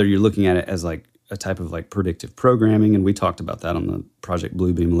 you know, whether you're looking at it as like a type of like predictive programming, and we talked about that on the Project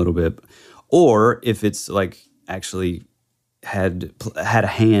Bluebeam a little bit, or if it's like actually had a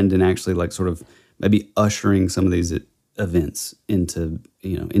hand in actually like sort of maybe ushering some of these events into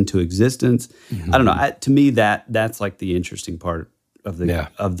existence. I don't know. To me, that's like the interesting part of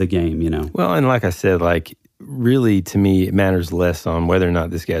the game, you know. Well, and like I said, like really to me, it matters less on whether or not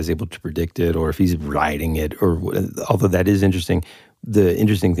this guy's able to predict it or if he's writing it, or although that is interesting. The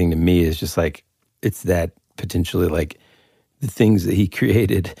interesting thing to me is just like it's that potentially like the things that he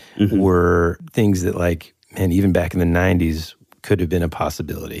created were things that like, man, even back in the 90s could have been a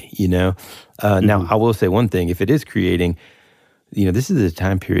possibility, you know? Now, I will say one thing. If it is creating, you know, this is a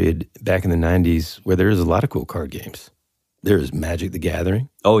time period back in the 90s where there was a lot of cool card games. There was Magic the Gathering.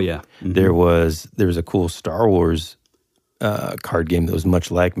 Oh, yeah. There was a cool Star Wars card game that was much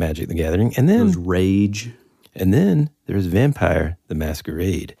like Magic the Gathering. And then there was Rage. And then there was Vampire the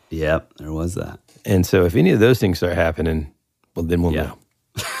Masquerade. Yep, there was that. And so if any of those things start happening, well, then we'll know.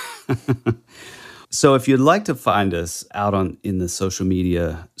 So if you'd like to find us out in the social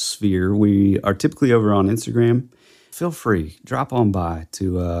media sphere, we are typically over on Instagram. Feel free, drop on by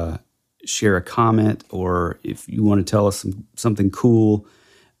to share a comment, or if you want to tell us something cool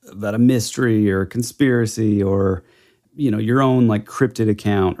about a mystery or a conspiracy, or you know, your own like cryptid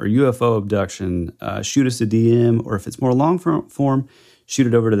account or UFO abduction, shoot us a DM, or if it's more long form, shoot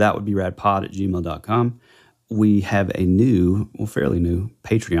it over to thatwouldberadpod@gmail.com. We have a fairly new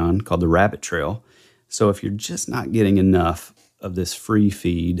Patreon called The Rabbit Trail. So if you're just not getting enough of this free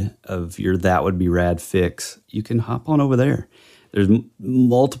feed of your That Would Be Rad fix, you can hop on over there. There's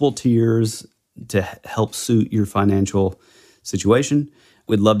multiple tiers to help suit your financial situation.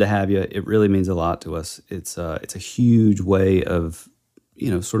 We'd love to have you. It really means a lot to us. It's a huge way of,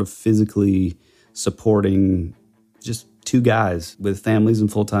 you know, sort of physically supporting just two guys with families and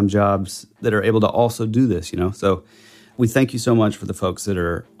full-time jobs that are able to also do this, you know. So we thank you so much for the folks that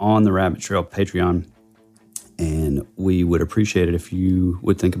are on the Rabbit Trail Patreon, and we would appreciate it if you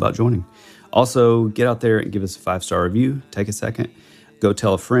would think about joining. Also, get out there and give us a 5-star review. Take a second. Go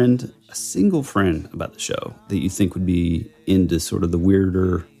tell a single friend about the show that you think would be into sort of the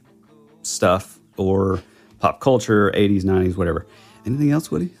weirder stuff or pop culture, 80s, 90s, whatever. Anything else,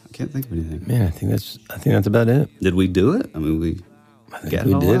 Woody? I can't think of anything. Man, I think that's about it. Did we do it? I mean, I think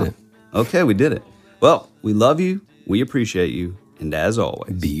we did it. Okay, we did it. Well, we love you. We appreciate you. And as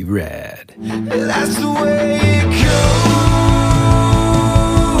always, be rad. That's the way it goes.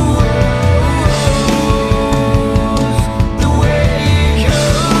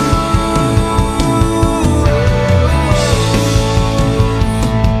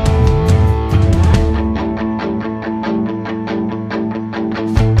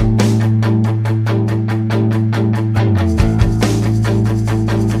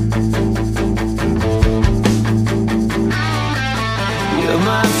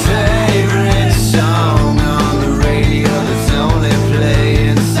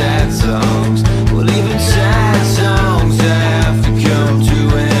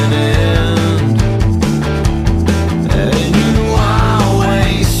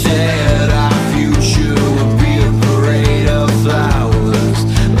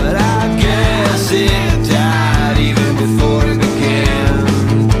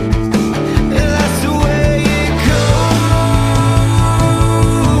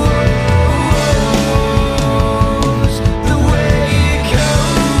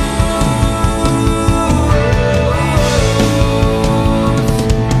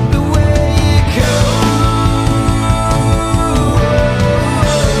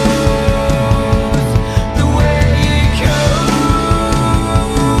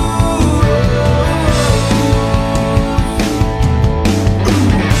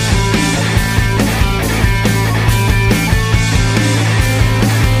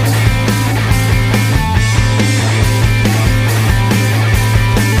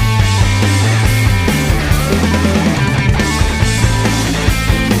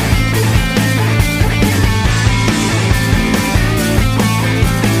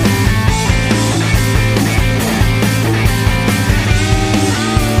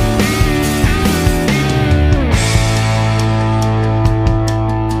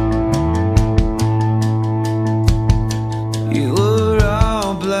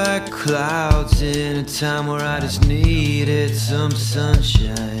 time where I just needed some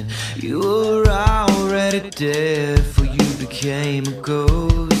sunshine. You were already dead before you became a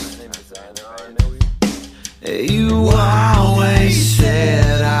ghost. You always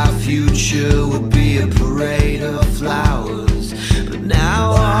said our future would be a parade of flowers, but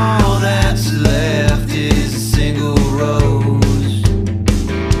now all that's left is a single rose.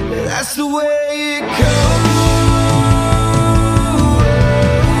 That's the way it goes.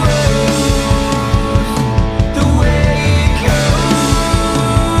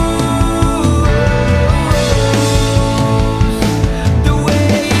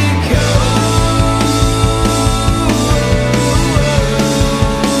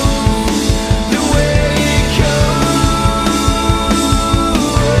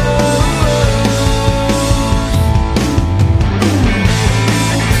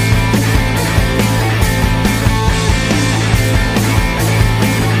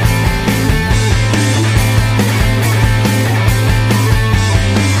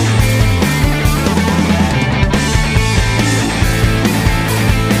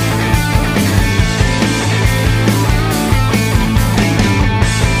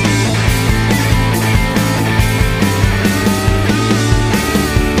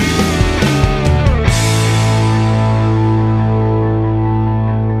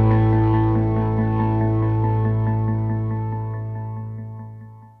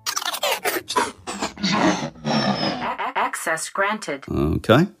 Access granted.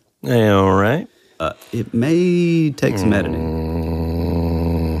 Okay. All right. It may take some editing.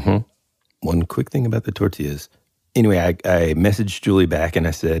 Mm-hmm. One quick thing about the tortillas. Anyway, I messaged Julie back and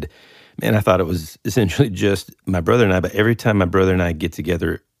I said, man, I thought it was essentially just my brother and I, but every time my brother and I get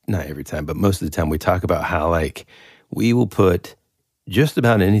together, not every time, but most of the time, we talk about how, like, we will put just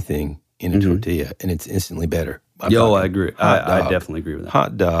about anything in a tortilla and it's instantly better. I agree. I definitely agree with that.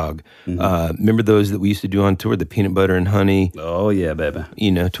 Hot dog. Remember those that we used to do on tour, the peanut butter and honey? Oh, yeah, baby.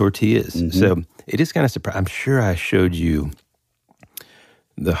 You know, tortillas. So it is kind of surprising. I'm sure I showed you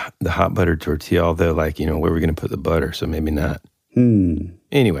the hot butter tortilla, although, like, you know, where we're going to put the butter, so maybe not.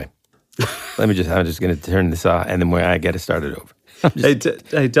 Anyway, I'm just going to turn this off, and then I got to start it over.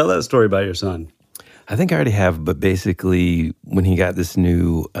 Hey, tell that story about your son. I think I already have, but basically, when he got this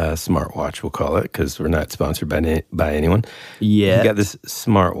new smartwatch, we'll call it, because we're not sponsored by anyone. Yeah. He got this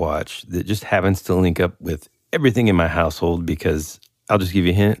smartwatch that just happens to link up with everything in my household, because I'll just give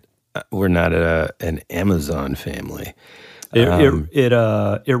you a hint. We're not an Amazon family. It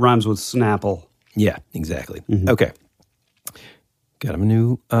rhymes with Snapple. Yeah, exactly. Okay. Got him a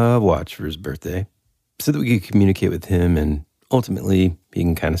new watch for his birthday so that we could communicate with him, and ultimately he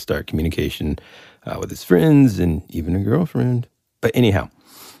can kind of start communication with his friends and even a girlfriend. But anyhow,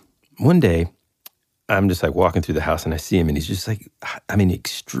 one day I'm just like walking through the house and I see him and he's just like, I mean,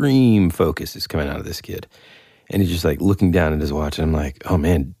 extreme focus is coming out of this kid. And he's just like looking down at his watch and I'm like, oh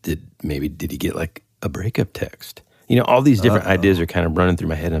man, did he get like a breakup text? You know, all these different ideas are kind of running through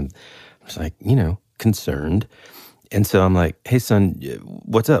my head. I'm just like, you know, concerned. And so I'm like, hey son,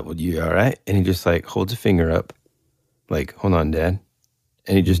 what's up? You all right? And he just like holds a finger up, like, hold on, Dad.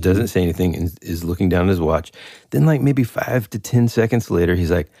 And he just doesn't say anything and is looking down at his watch. Then like maybe 5 to 10 seconds later,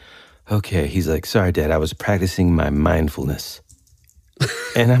 he's like, okay. He's like, sorry, Dad, I was practicing my mindfulness.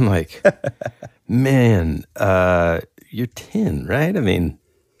 And I'm like, man, you're 10, right? I mean,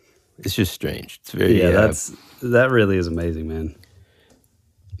 it's just strange. It's very, that really is amazing, man.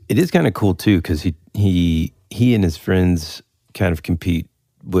 It is kind of cool too, because he and his friends kind of compete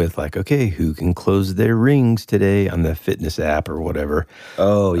with like, okay, who can close their rings today on the fitness app or whatever.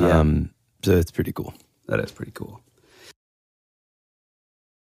 Oh, yeah. So it's pretty cool. That is pretty cool.